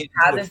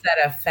does that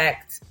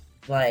affect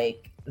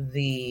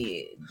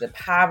the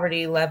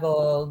poverty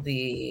level,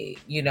 the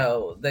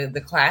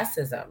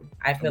classism?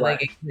 I feel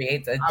like it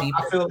creates a deeper.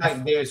 I feel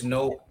like there's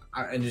no,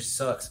 and it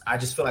sucks. I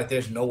just feel like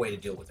there's no way to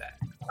deal with that.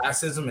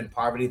 Classism and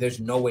poverty, there's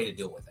no way to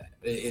deal with that.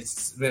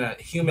 It's been a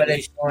human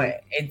issue.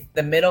 It's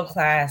the middle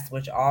class,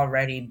 which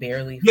already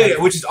barely.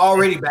 Which is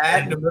already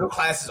bad. The middle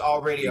class is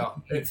already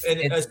up.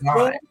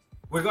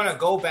 We're going to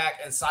go back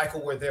and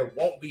cycle where there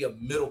won't be a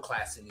middle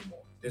class anymore.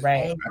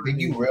 Right. I think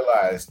you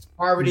realized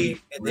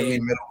poverty really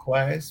middle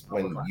class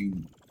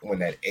when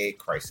that egg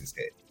crisis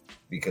hit,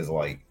 because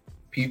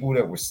people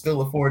that were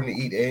still affording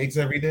to eat eggs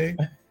every day,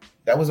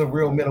 that was a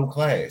real middle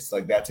class.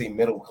 That's a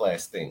middle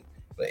class thing.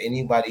 But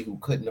anybody who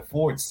couldn't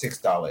afford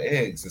 $6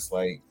 eggs, it's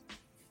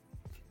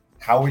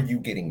how are you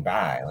getting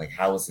by?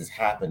 How is this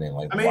happening?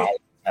 why is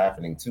it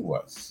happening to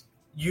us?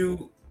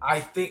 I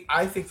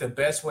think the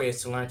best way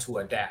is to learn to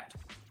adapt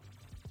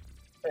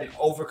and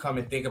overcome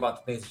and think about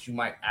the things that you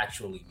might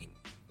actually need.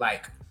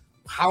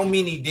 how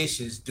many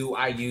dishes do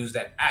I use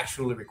that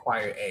actually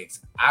require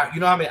eggs?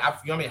 You know how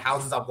many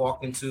houses I've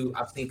walked into?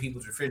 I've seen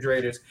people's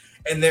refrigerators,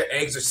 and their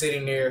eggs are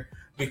sitting there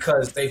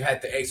because they've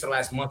had the eggs for the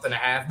last month and a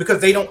half because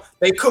they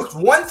cooked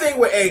one thing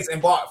with eggs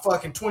and bought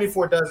fucking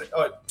 24 dozen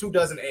or 2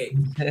 dozen eggs.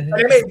 And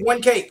they made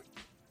one cake.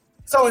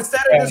 So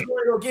instead of just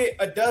going to go get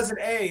a dozen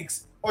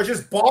eggs or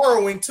just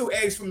borrowing 2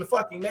 eggs from the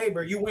fucking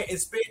neighbor, you went and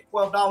spent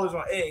 $12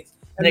 on eggs.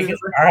 And they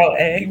borrow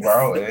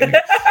eggs.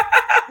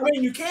 I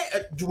mean, you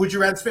can't. Would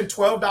you rather spend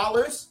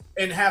 $12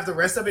 and have the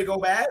rest of it go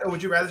bad, or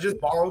would you rather just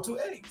borrow 2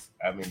 eggs?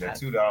 I mean, they're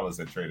 $2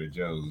 at Trader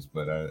Joe's,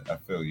 but I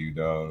feel you,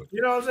 dog.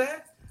 You know what I'm saying?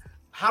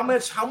 How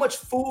much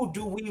food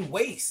do we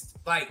waste?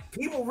 Like,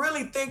 people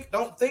really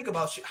don't think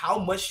about how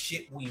much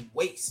shit we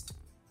waste.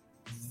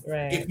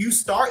 Right. If you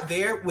start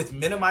there with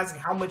minimizing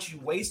how much you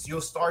waste,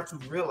 you'll start to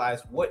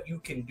realize what you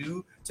can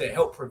do to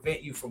help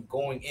prevent you from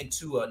going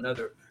into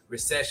another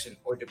recession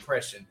or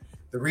depression.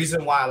 The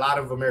reason why a lot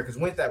of Americans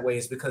went that way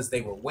is because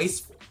they were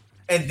wasteful.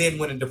 And then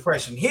when a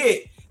depression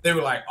hit, they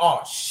were like,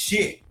 oh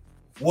shit,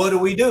 what do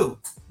we do?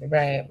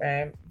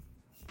 Right.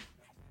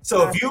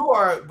 So if you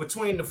are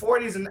between the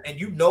 40s and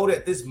you know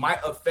that this might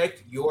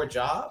affect your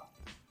job,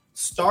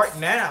 start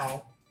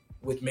now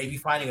with maybe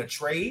finding a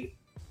trade,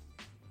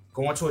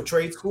 going to a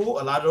trade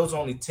school. A lot of those are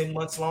only 10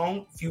 months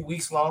long, a few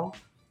weeks long.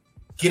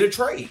 Get a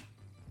trade.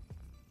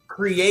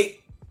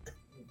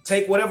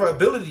 Take whatever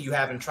ability you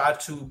have and try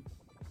to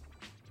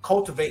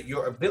cultivate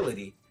your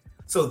ability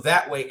so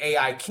that way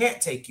AI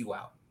can't take you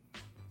out.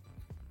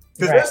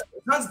 Because there's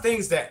tons of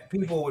things that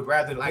people would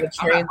rather like.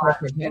 I'm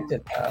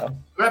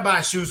not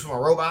buying shoes from a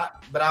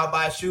robot, but I'll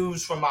buy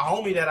shoes from my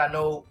homie that I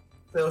know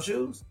sell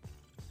shoes.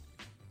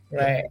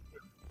 Right.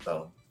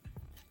 So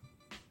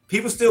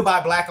people still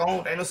buy black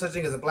owned. Ain't no such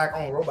thing as a black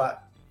owned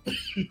robot.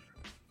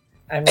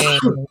 I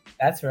mean,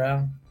 that's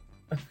real.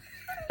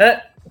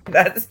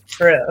 That's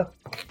true.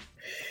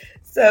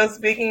 So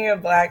speaking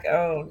of black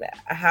owned,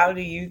 how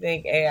do you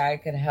think AI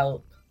could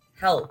help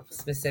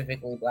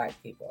specifically black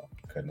people?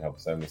 Couldn't help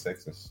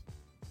 76ers.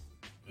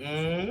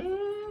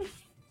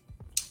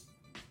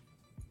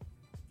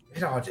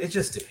 It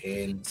just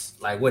depends,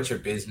 like what your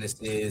business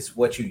is,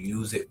 what you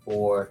use it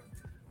for,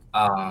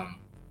 and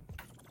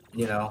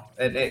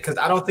because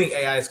I don't think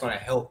AI is going to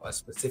help a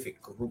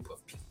specific group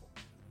of people.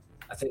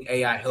 I think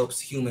AI helps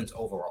humans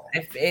overall.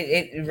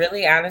 It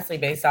really, honestly,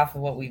 based off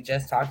of what we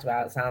just talked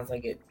about, it sounds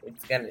like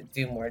it's going to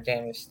do more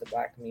damage to the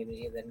black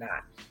community than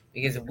not,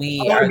 because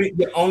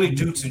only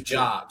due to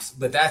jobs,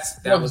 but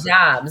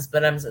jobs.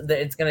 But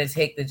it's going to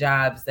take the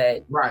jobs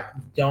that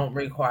don't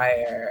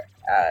require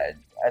a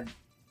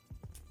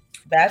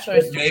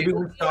bachelor's. Maybe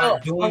we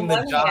start doing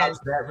the jobs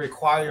that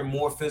require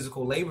more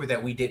physical labor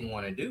that we didn't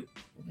want to do.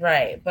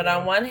 Right, but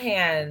on one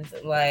hand,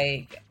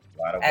 like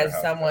as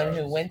someone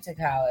who went to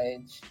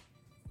college.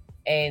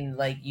 And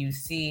like you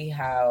see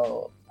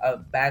how a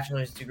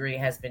bachelor's degree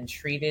has been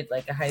treated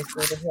like a high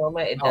school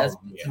diploma, it does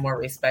put more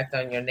respect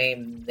on your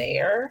name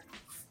there.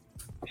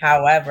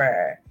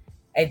 However,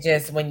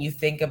 when you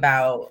think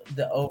about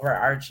the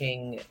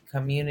overarching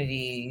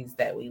communities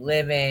that we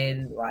live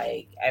in,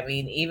 like, I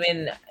mean,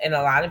 even in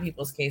a lot of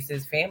people's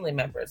cases, family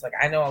members, like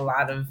I know a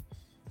lot of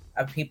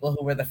people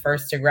who were the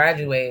first to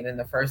graduate and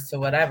the first to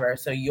whatever.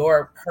 So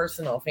your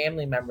personal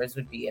family members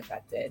would be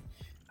affected.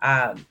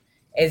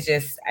 It's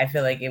just, I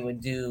feel like it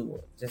would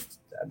do just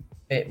a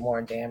bit more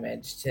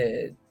damage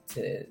to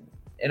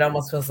it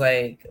almost feels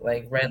like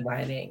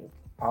redlining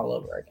all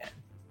over again.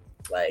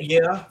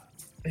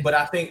 But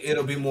I think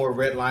it'll be more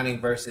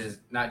redlining versus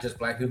not just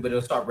black people, but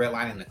it'll start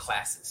redlining the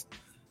classes.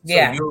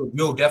 So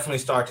you'll definitely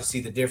start to see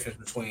the difference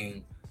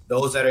between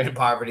those that are in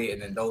poverty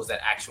and then those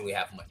that actually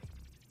have money.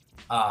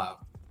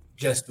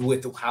 Just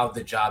with how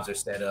the jobs are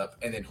set up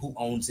and then who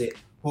owns it,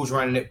 who's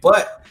running it.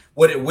 But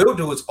what it will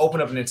do is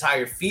open up an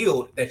entire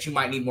field that you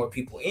might need more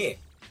people in.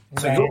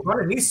 So you're going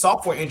to need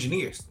software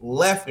engineers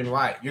left and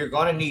right. You're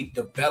going to need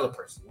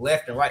developers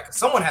left and right because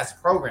someone has to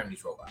program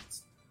these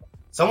robots.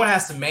 Someone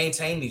has to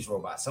maintain these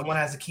robots. Someone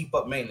has to keep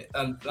up maintenance.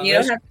 You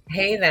don't have to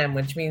pay them,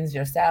 which means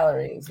your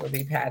salaries will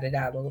be padded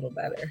out a little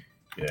better.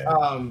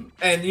 Yeah.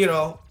 And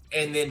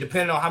then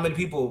depending on how many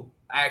people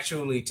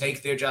actually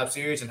take their job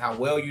serious and how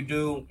well you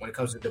do when it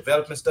comes to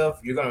development stuff,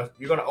 you're gonna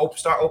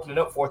start opening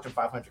up Fortune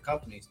 500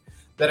 companies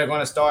that are going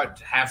to start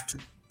to have to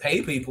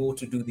pay people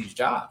to do these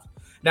jobs.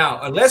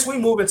 Now, unless we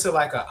move into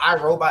like a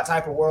iRobot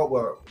type of world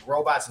where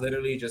robots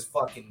literally just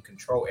fucking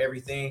control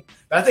everything,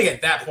 but I think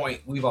at that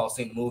point we've all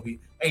seen the movie.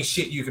 Ain't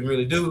shit you can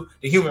really do.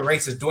 The human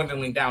race is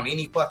dwindling down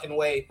any fucking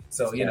way.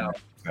 So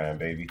man,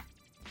 baby,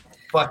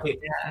 fuck it.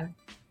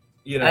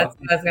 Yeah. That's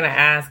what I was going to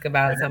ask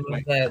about some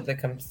of the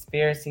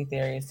conspiracy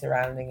theories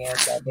surrounding it.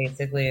 That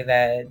basically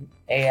that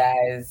AI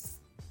is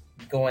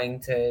going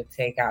to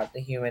take out the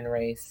human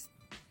race.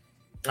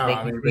 They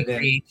can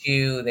recreate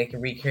you. They can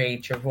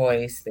recreate your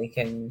voice. They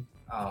can.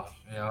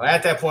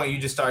 At that point, you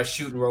just start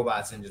shooting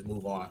robots and just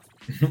move on.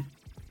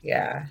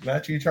 Yeah.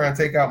 Not you trying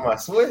to take out my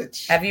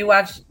Switch. Do you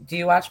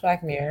watch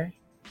Black Mirror?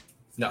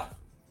 No.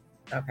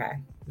 Okay.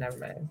 Never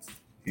mind.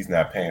 He's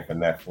not paying for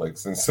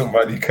Netflix, and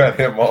somebody cut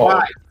him off.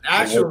 Right.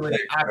 Actually,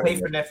 I pay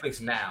for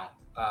Netflix now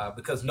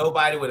because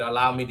nobody would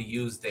allow me to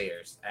use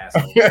theirs,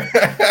 asshole.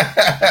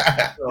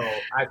 So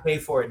I pay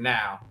for it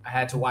now. I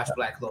had to watch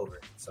Black Clover,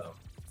 so.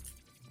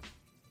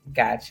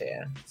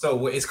 Gotcha.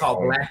 So it's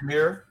called Black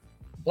Mirror?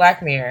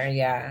 Black Mirror,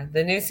 yeah.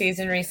 The new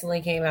season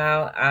recently came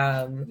out.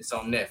 It's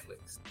on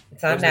Netflix.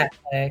 It's on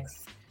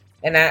Netflix.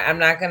 And I'm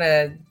not going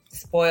to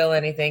spoil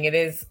anything. It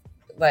is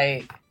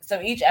like,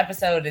 so each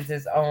episode is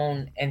its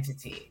own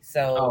entity.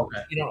 So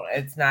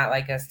it's not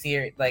like a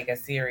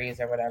series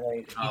or whatever.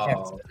 Each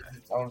episode is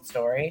its own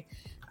story.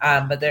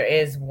 But there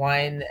is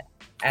one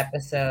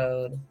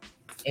episode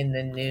in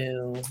the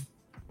new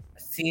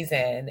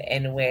season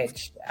in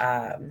which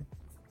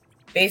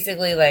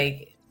basically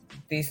like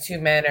these two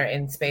men are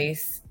in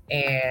space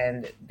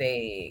and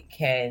they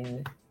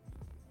can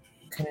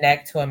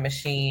connect to a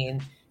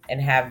machine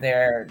and have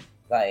their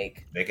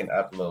like they can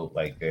upload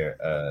like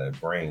their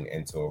brain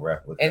into a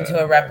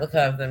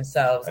replica of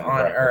themselves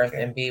on Earth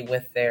and be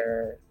with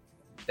their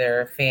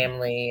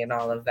family and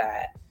all of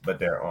that. But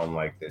they're on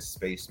like this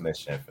space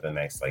mission for the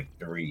next like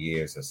 3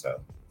 years or so.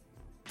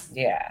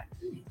 Yeah,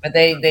 but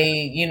they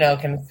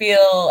can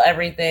feel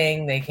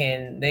everything. They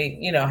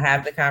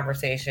have the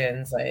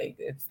conversations. Like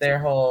it's their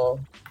whole,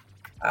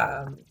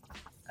 I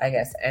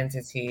guess,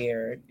 entity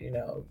or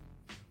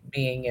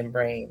being and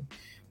brain.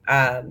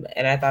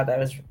 And I thought that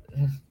was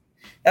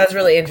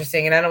really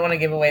interesting. And I don't want to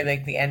give away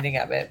like the ending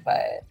of it,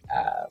 but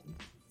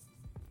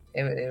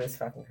it was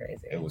fucking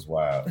crazy. It was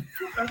wild.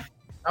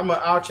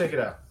 I'll check it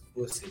out.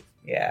 We'll see.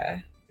 Yeah.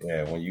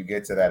 Yeah. When you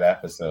get to that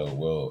episode,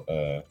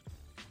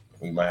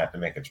 we might have to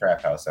make a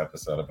Trap House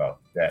episode about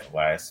that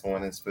last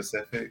one in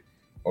specific,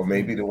 or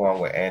maybe the one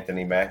with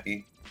Anthony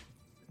Mackie,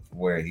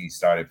 where he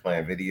started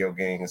playing video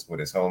games with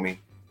his homie,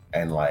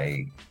 and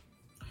like.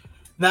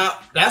 Now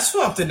that's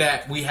something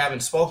that we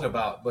haven't spoken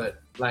about,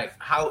 but like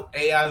how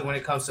AI when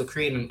it comes to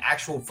creating an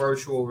actual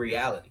virtual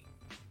reality,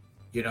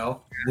 do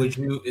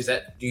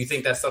you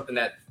think that's something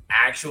that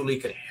actually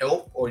could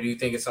help, or do you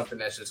think it's something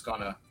that's just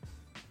gonna?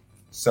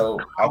 So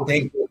I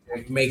think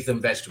make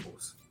them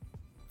vegetables.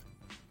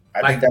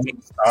 I think that's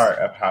the start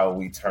of how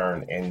we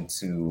turn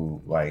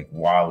into like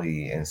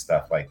WALL-E and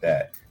stuff like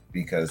that,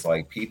 because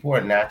like people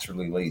are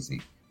naturally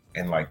lazy,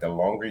 and like the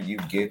longer you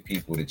give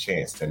people the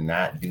chance to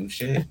not do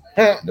shit,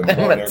 the more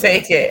they're gonna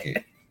take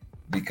it.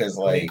 Because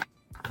like,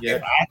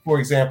 if I, for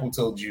example,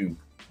 told you,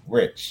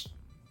 Rich,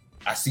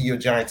 I see your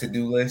giant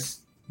to-do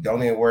list.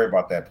 Don't even worry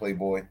about that,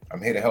 Playboy.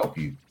 I'm here to help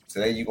you.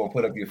 Today you're gonna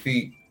put up your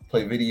feet,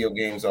 play video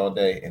games all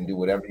day, and do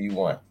whatever you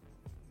want.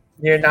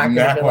 You're not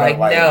going to be like,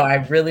 no,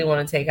 I really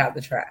want to take out the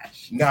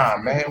trash. Nah,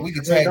 man, we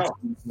can take this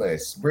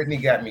list. Brittany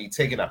got me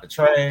taking out the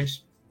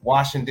trash,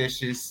 washing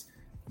dishes,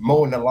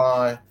 mowing the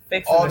lawn,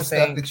 all the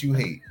stuff that you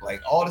hate.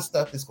 Like all the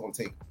stuff that's going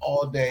to take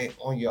all day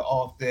on your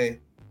off day.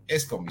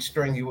 It's going to be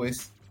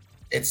strenuous.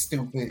 It's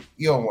stupid.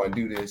 You don't want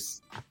to do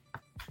this.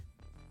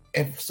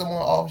 If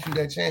someone offers you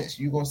that chance,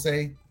 you're going to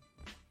say,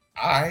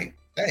 all right,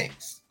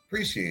 thanks.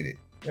 Appreciate it.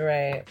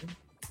 Right.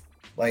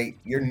 Like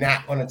you're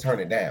not going to turn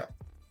it down.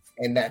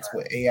 And that's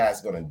what AI is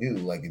going to do.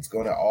 Like, it's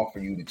going to offer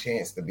you the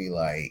chance to be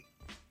like,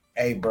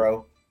 hey,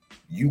 bro,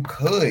 you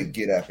could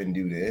get up and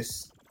do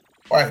this,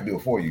 or I can do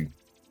it for you.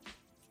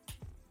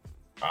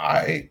 All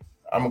right,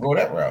 I'm going to go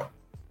that route.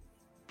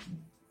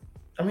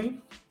 I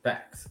mean,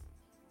 facts.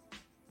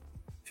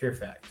 Pure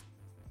facts.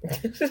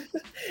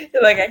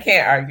 Like, I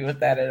can't argue with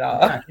that at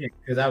all.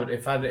 Because I would,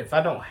 if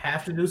I don't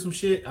have to do some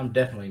shit, I'm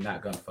definitely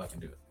not going to fucking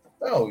do it.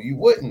 No, you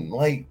wouldn't.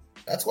 Like,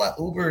 that's why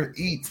Uber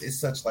Eats is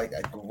such like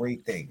a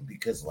great thing,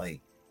 because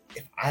like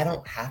if I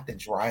don't have to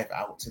drive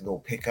out to go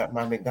pick up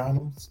my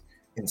McDonald's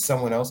and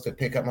someone else could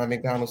pick up my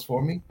McDonald's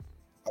for me,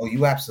 oh,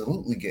 you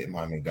absolutely get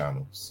my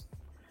McDonald's.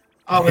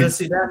 Oh, but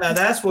see that now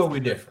that's where we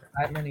differ.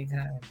 How many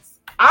times?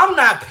 I'm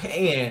not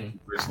paying.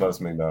 Rich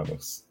loves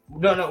McDonald's.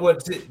 No.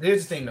 Here's the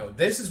thing though.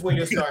 This is where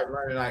you start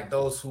learning like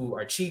those who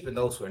are cheap and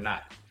those who are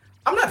not.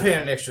 I'm not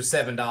paying an extra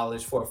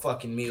 $7 for a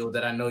fucking meal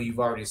that I know you've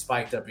already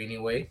spiked up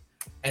anyway,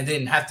 and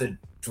then have to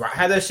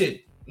have that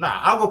shit. Nah,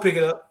 I'll go pick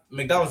it up.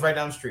 McDonald's right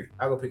down the street.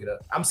 I'll go pick it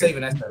up. I'm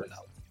saving that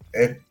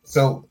 $7.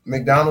 So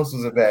McDonald's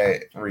was a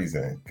bad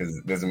reason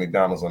because there's a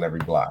McDonald's on every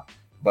block.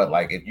 But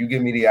like, if you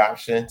give me the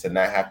option to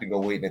not have to go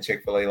wait in the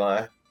Chick-fil-A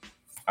line,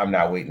 I'm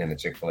not waiting in the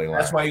Chick-fil-A line.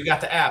 That's why you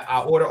got the app.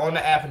 I'll order on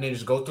the app and then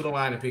just go through the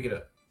line and pick it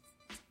up.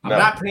 I'm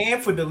not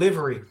paying for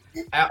delivery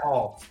at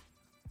all.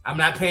 I'm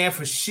not paying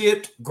for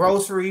shipped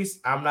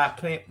groceries. I'm not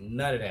paying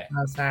none of that.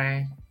 Oh,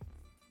 sorry.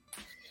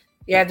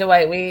 Yeah,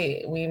 Dwight,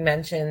 we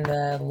mentioned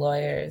the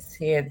lawyers.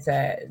 He had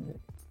said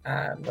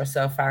we're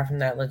so far from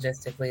that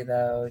logistically,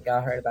 though.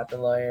 Y'all heard about the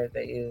lawyers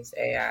that use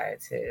AI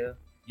too.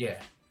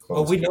 Yeah.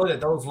 But we know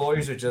that those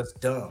lawyers are just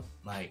dumb.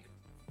 Like,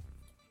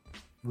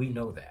 we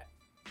know that.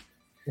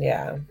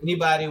 Yeah.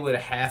 Anybody with a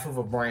half of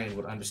a brain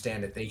would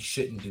understand that they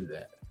shouldn't do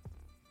that.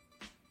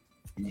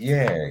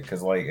 Yeah,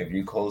 because like if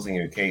you're closing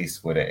your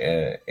case with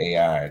an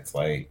AI, it's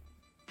like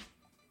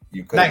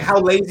you could like how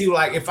lazy.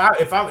 Like if I'm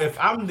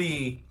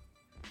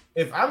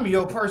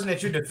your person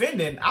that you're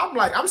defending, I'm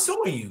like I'm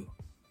suing you.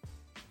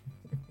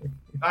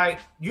 Like,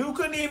 you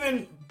couldn't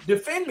even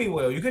defend me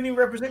well. You couldn't even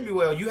represent me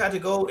well. You had to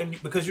go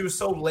and because you were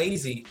so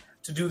lazy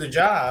to do the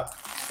job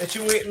that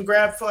you went and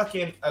grabbed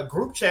fucking a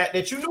group chat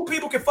that you knew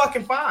people could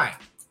fucking find.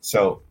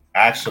 So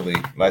actually,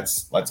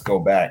 let's go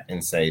back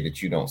and say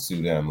that you don't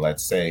sue them.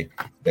 Let's say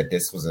that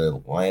this was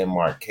a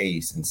landmark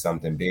case and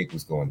something big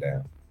was going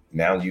down.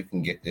 Now you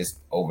can get this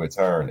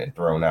overturned and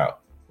thrown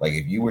out. Like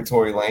if you were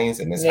Tory Lanez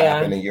and this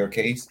happened in your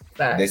case,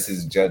 this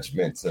is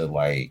judgment to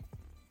like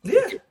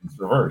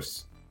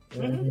reverse.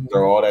 Mm-hmm.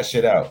 Throw all that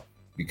shit out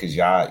because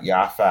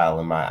y'all file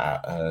in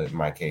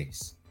my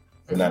case.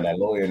 So now that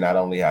lawyer not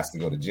only has to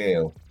go to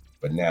jail,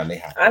 but now they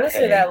have to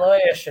honestly, that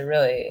lawyer should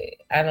really.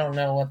 I don't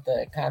know what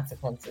the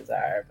consequences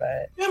are,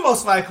 but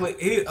most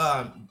likely,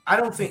 I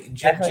don't think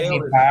jail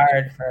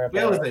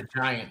is a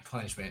giant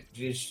punishment.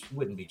 Just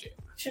wouldn't be jail,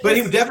 but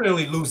he would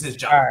definitely lose his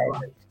job.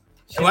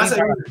 And when I say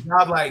lose his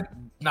job, like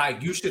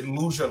you should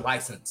lose your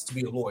license to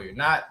be a lawyer,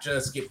 not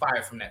just get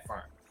fired from that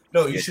firm.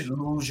 No, you should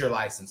lose your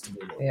license to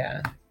be a lawyer.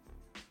 Yeah.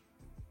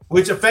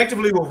 Which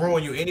effectively will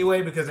ruin you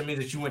anyway because it means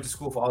that you went to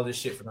school for all this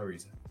shit for no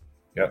reason.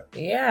 Yep.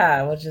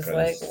 Yeah, which is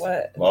like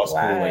what? Law school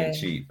ain't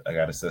cheap. I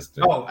got a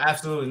sister. Oh,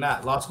 absolutely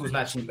not. Law school's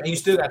not cheap, and you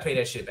still got to pay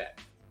that shit back.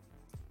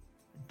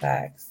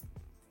 Facts.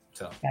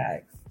 So.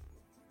 Facts.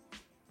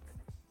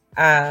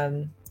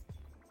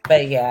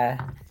 But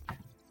yeah.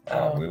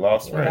 Oh, we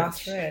lost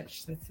Rich.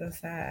 That's so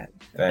sad.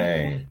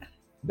 Dang.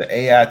 The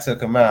AI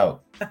took him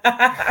out.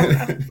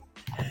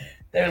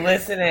 They're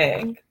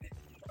listening.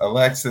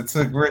 Alexa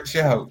took Rich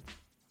out.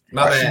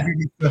 My bad.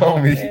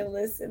 They're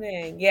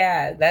listening.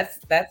 Yeah,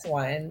 that's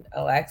one.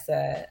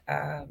 Alexa,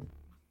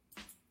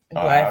 who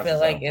I feel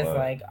like is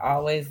like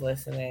always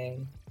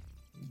listening,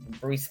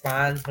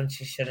 responds when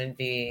she shouldn't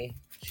be.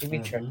 She be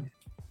tripping.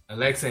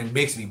 Alexa and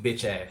Bixby,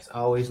 bitch ass,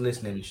 always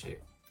listening to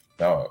shit.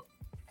 Dog,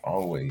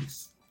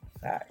 always.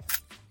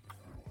 Facts.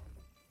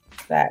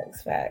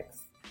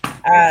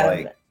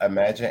 Like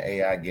imagine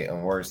AI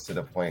getting worse to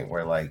the point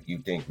where like you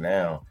think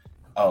now,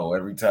 oh,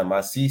 every time I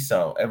see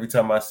something,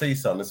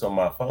 it's on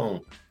my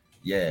phone.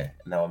 Yeah.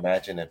 Now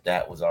imagine if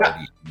that was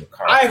already in your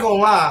car. I ain't gonna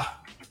lie.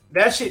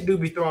 That shit do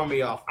be throwing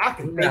me off. I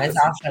can think it's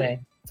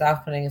off-putting. It's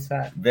off-putting as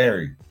fuck.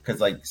 Very. Because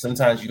like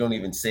sometimes you don't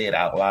even say it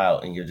out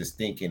loud and you're just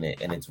thinking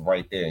it and it's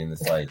right there. And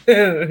it's like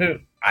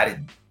I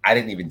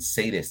didn't even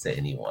say this to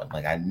anyone.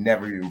 Like I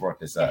never even brought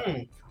this up.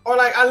 Or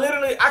like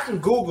I can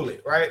Google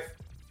it, right?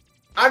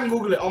 I can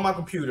Google it on my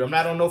computer. I'm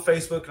not on no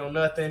Facebook, no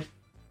nothing.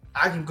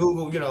 I can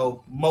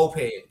Google,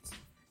 mopeds.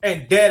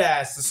 And dead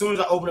ass, as soon as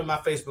I open up my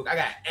Facebook, I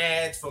got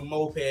ads for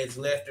mopeds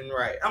left and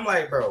right. I'm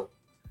like, bro,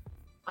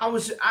 I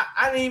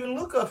didn't even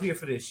look up here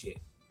for this shit.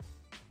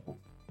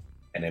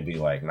 And it'd be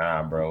like,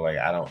 nah, bro, like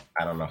I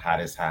don't know how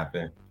this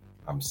happened.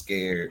 I'm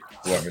scared.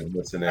 Whoever's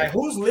listening. Like,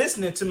 who's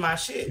listening to my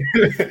shit?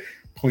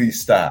 Please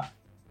stop.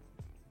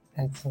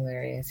 That's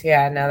hilarious.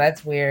 Yeah, no,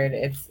 that's weird.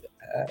 It's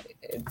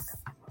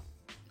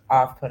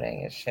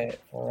off-putting as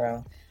shit for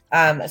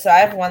real. So I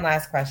have one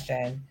last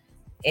question.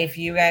 If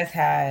you guys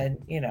had,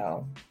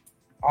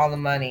 all the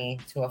money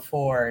to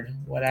afford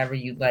whatever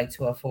you'd like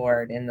to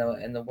afford in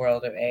the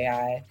world of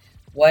AI,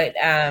 what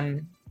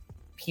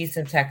piece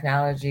of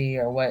technology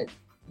or what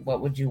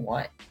would you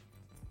want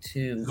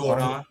to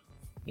Zordon?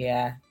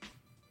 Yeah.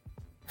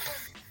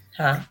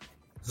 Huh?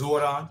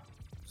 Zordon.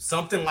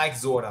 Something like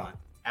Zordon.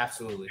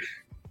 Absolutely.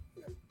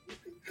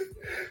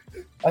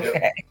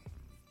 Okay.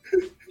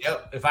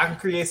 Yep. If I can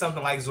create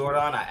something like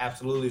Zordon, I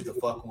absolutely the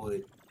fuck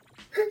would.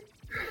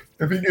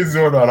 If he gets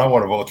Zordon, I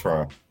want a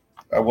Voltron.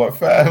 I want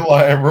fat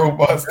lion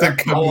robots to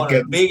come. I want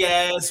a big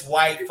ass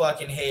white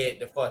fucking head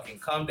to fucking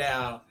come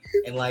down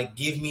and like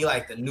give me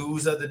like the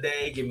news of the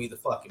day, give me the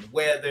fucking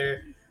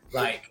weather,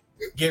 like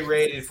get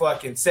ready to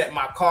fucking set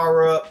my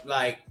car up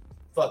like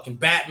fucking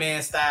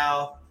Batman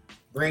style,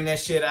 bring that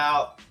shit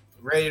out,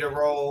 ready to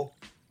roll.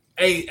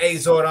 Hey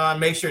Zordon,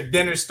 make sure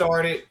dinner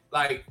started.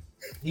 Like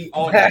he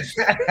on that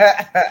shit.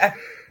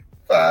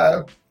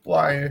 5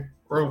 flying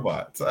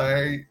robots. All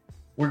right.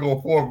 We're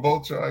gonna form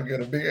Voltron and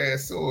get a big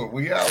ass sword.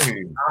 We out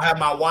here. I'll have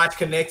my watch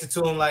connected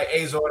to him, like,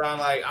 hey Zordon,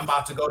 like, I'm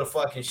about to go to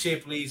fucking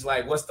Shipley's,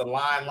 like, what's the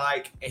line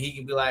like? And he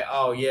can be like,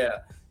 oh yeah,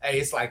 hey,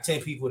 it's like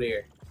 10 people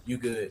there. You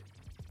good.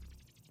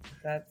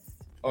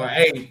 Or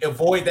hey,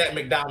 avoid that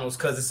McDonald's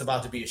because it's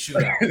about to be a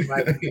shootout.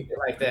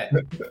 like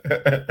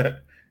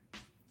that.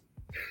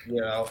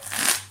 All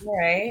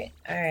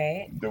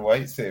right.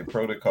 Dwight said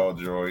protocol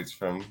droids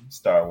from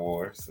Star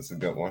Wars. That's a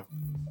good one.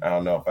 I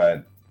don't know if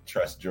I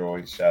trust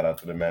droids. Shout out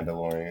to the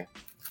Mandalorian.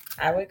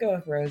 I would go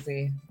with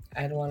Rosie.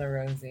 I'd want a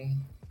Rosie.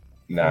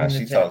 Nah,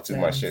 she talked too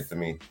much shit to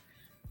me.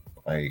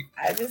 Like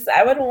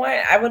I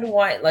would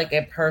want like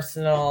a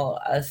personal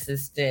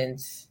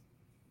assistant,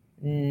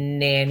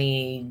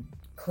 nanny,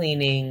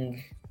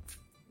 cleaning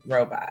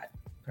robot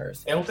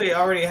person. Don't they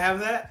already have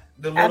that?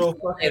 The little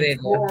fucking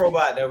floor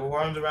robot that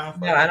runs around.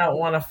 No, I don't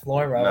want a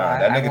floor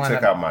robot. Nah, that nigga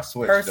took out my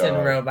Switch. Person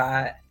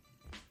robot.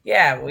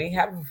 Yeah, we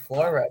have a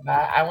floor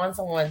robot. I want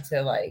someone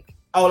to like.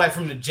 Oh, like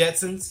from the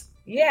Jetsons?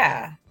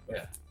 Yeah.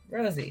 Yeah.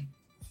 Rosie.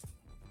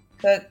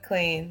 Cook,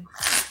 clean,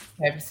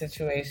 type of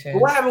situation.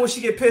 But what happened when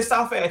she get pissed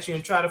off at you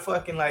and try to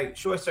fucking like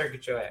short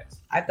circuit your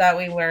ass? I thought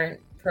we weren't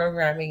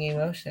programming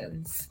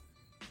emotions.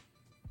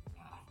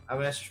 I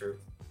mean, that's true.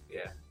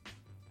 Yeah.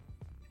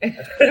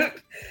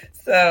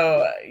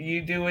 So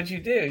you do what you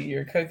do.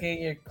 You're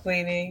cooking, you're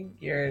cleaning,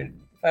 you're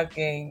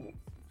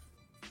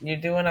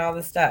doing all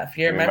the stuff.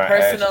 You're my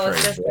personal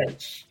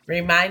assistant.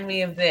 Remind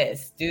me of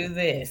this. Do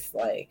this.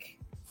 Like,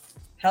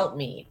 help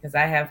me, because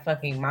I have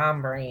fucking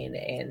mom brain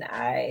and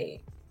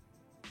I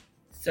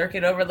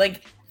circuit over.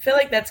 Like, I feel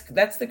like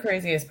that's the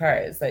craziest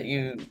part, is that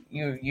you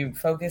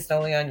focused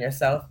only on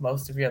yourself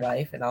most of your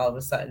life, and all of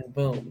a sudden,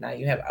 boom, now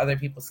you have other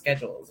people's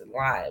schedules and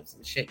lives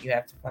and shit you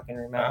have to fucking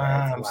remember.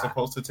 I'm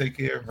supposed to take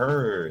care of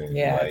her, and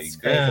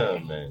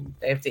them, and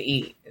they have to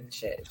eat and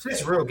shit.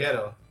 It's real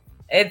ghetto.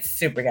 It's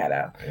super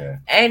ghetto. Yeah.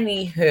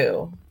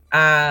 Anywho,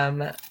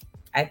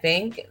 I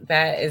think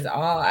that is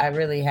all I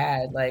really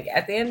had. Like,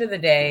 at the end of the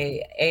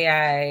day,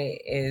 AI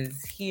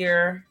is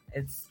here.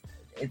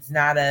 It's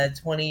not a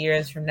 20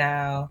 years from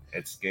now.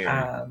 It's scary.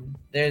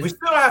 We still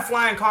don't have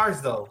flying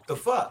cars, though. The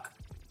fuck?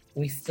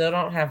 We still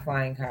don't have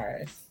flying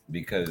cars.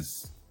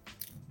 Because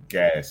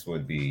gas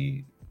would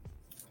be,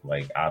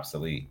 like,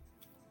 obsolete.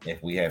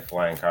 If we had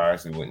flying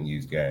cars, we wouldn't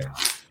use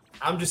gas.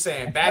 I'm just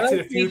saying, Back to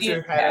the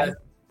Future has...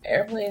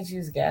 Airplanes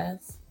use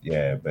gas.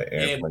 Yeah, but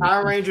in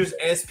Power Rangers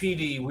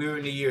SPD, we were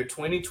in the year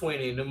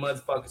 2020, and the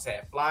motherfuckers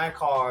had flying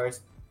cars.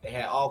 They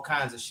had all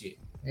kinds of shit.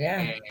 Yeah.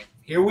 And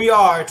here we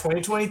are,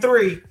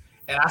 2023,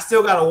 and I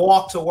still got to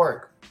walk to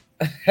work.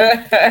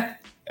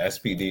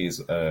 SPD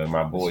is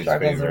my boy's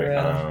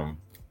favorite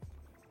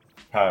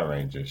Power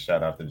Rangers.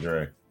 Shout out to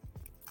Dre.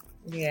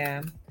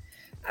 Yeah.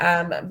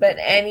 But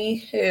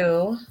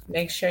anywho,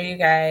 make sure you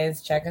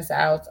guys check us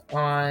out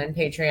on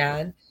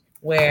Patreon,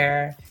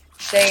 where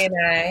Shay and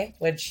I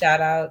would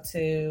shout out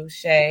to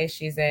Shay.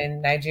 She's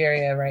in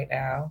Nigeria right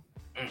now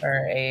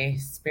for a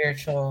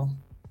spiritual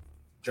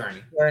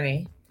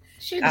journey.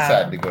 She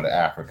decided to go to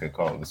Africa,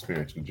 call it the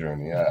spiritual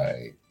journey. All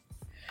right.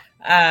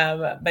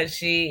 But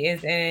she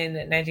is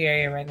in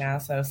Nigeria right now,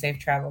 so safe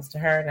travels to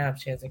her, and I hope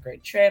she has a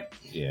great trip.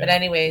 Yeah. But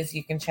anyways,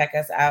 you can check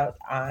us out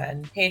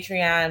on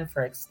Patreon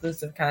for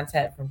exclusive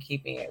content from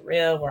Keeping It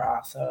Real. We're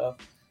also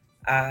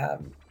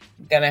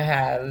gonna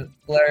have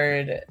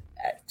Blurred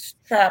X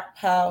Trap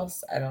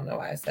House. I don't know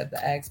why I said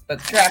the X, but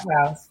Trap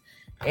House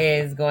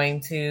is going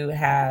to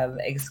have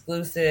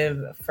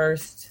exclusive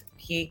first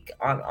peek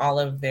on all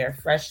of their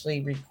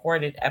freshly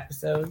recorded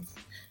episodes.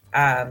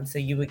 So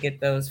you would get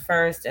those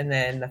first, and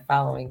then the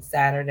following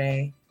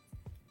Saturday,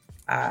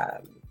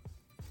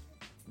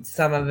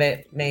 some of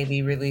it may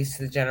be released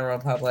to the general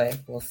public.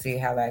 We'll see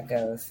how that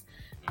goes.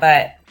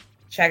 But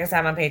check us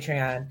out on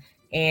Patreon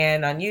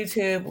and on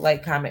YouTube.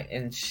 Like, comment,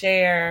 and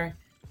share.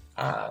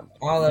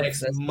 All of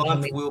next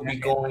month we'll be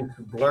going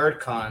to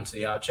BlurredCon, so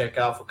y'all check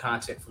out for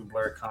content from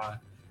BlurredCon.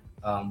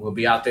 We'll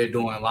be out there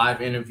doing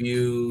live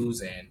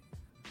interviews and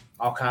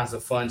all kinds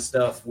of fun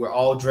stuff. We're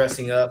all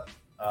dressing up.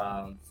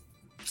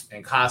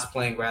 And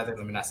cosplaying, rather.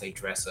 Let me not say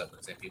dress up,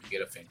 because then people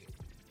get offended.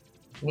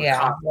 We're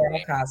all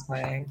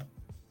cosplaying.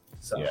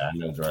 So, yeah, I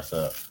know dress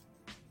up.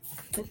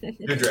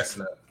 You're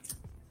dressing up.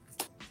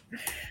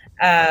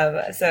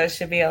 So it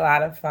should be a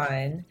lot of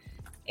fun.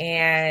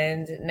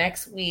 And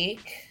next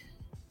week,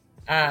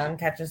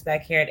 catch us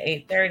back here at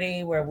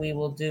 8:30, where we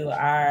will do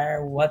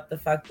our What the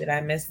Fuck Did I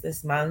Miss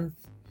This Month?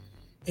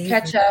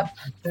 Catch up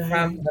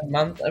from the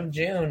month of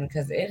June,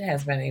 because it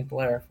has been a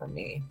blur for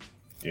me.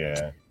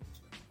 Yeah.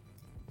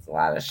 A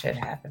lot of shit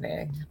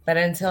happening. But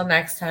until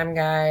next time,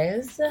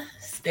 guys,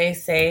 stay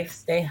safe,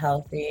 stay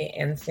healthy,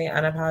 and stay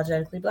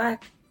unapologetically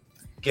Black.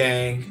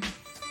 Gang.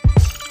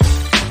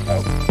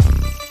 Oh.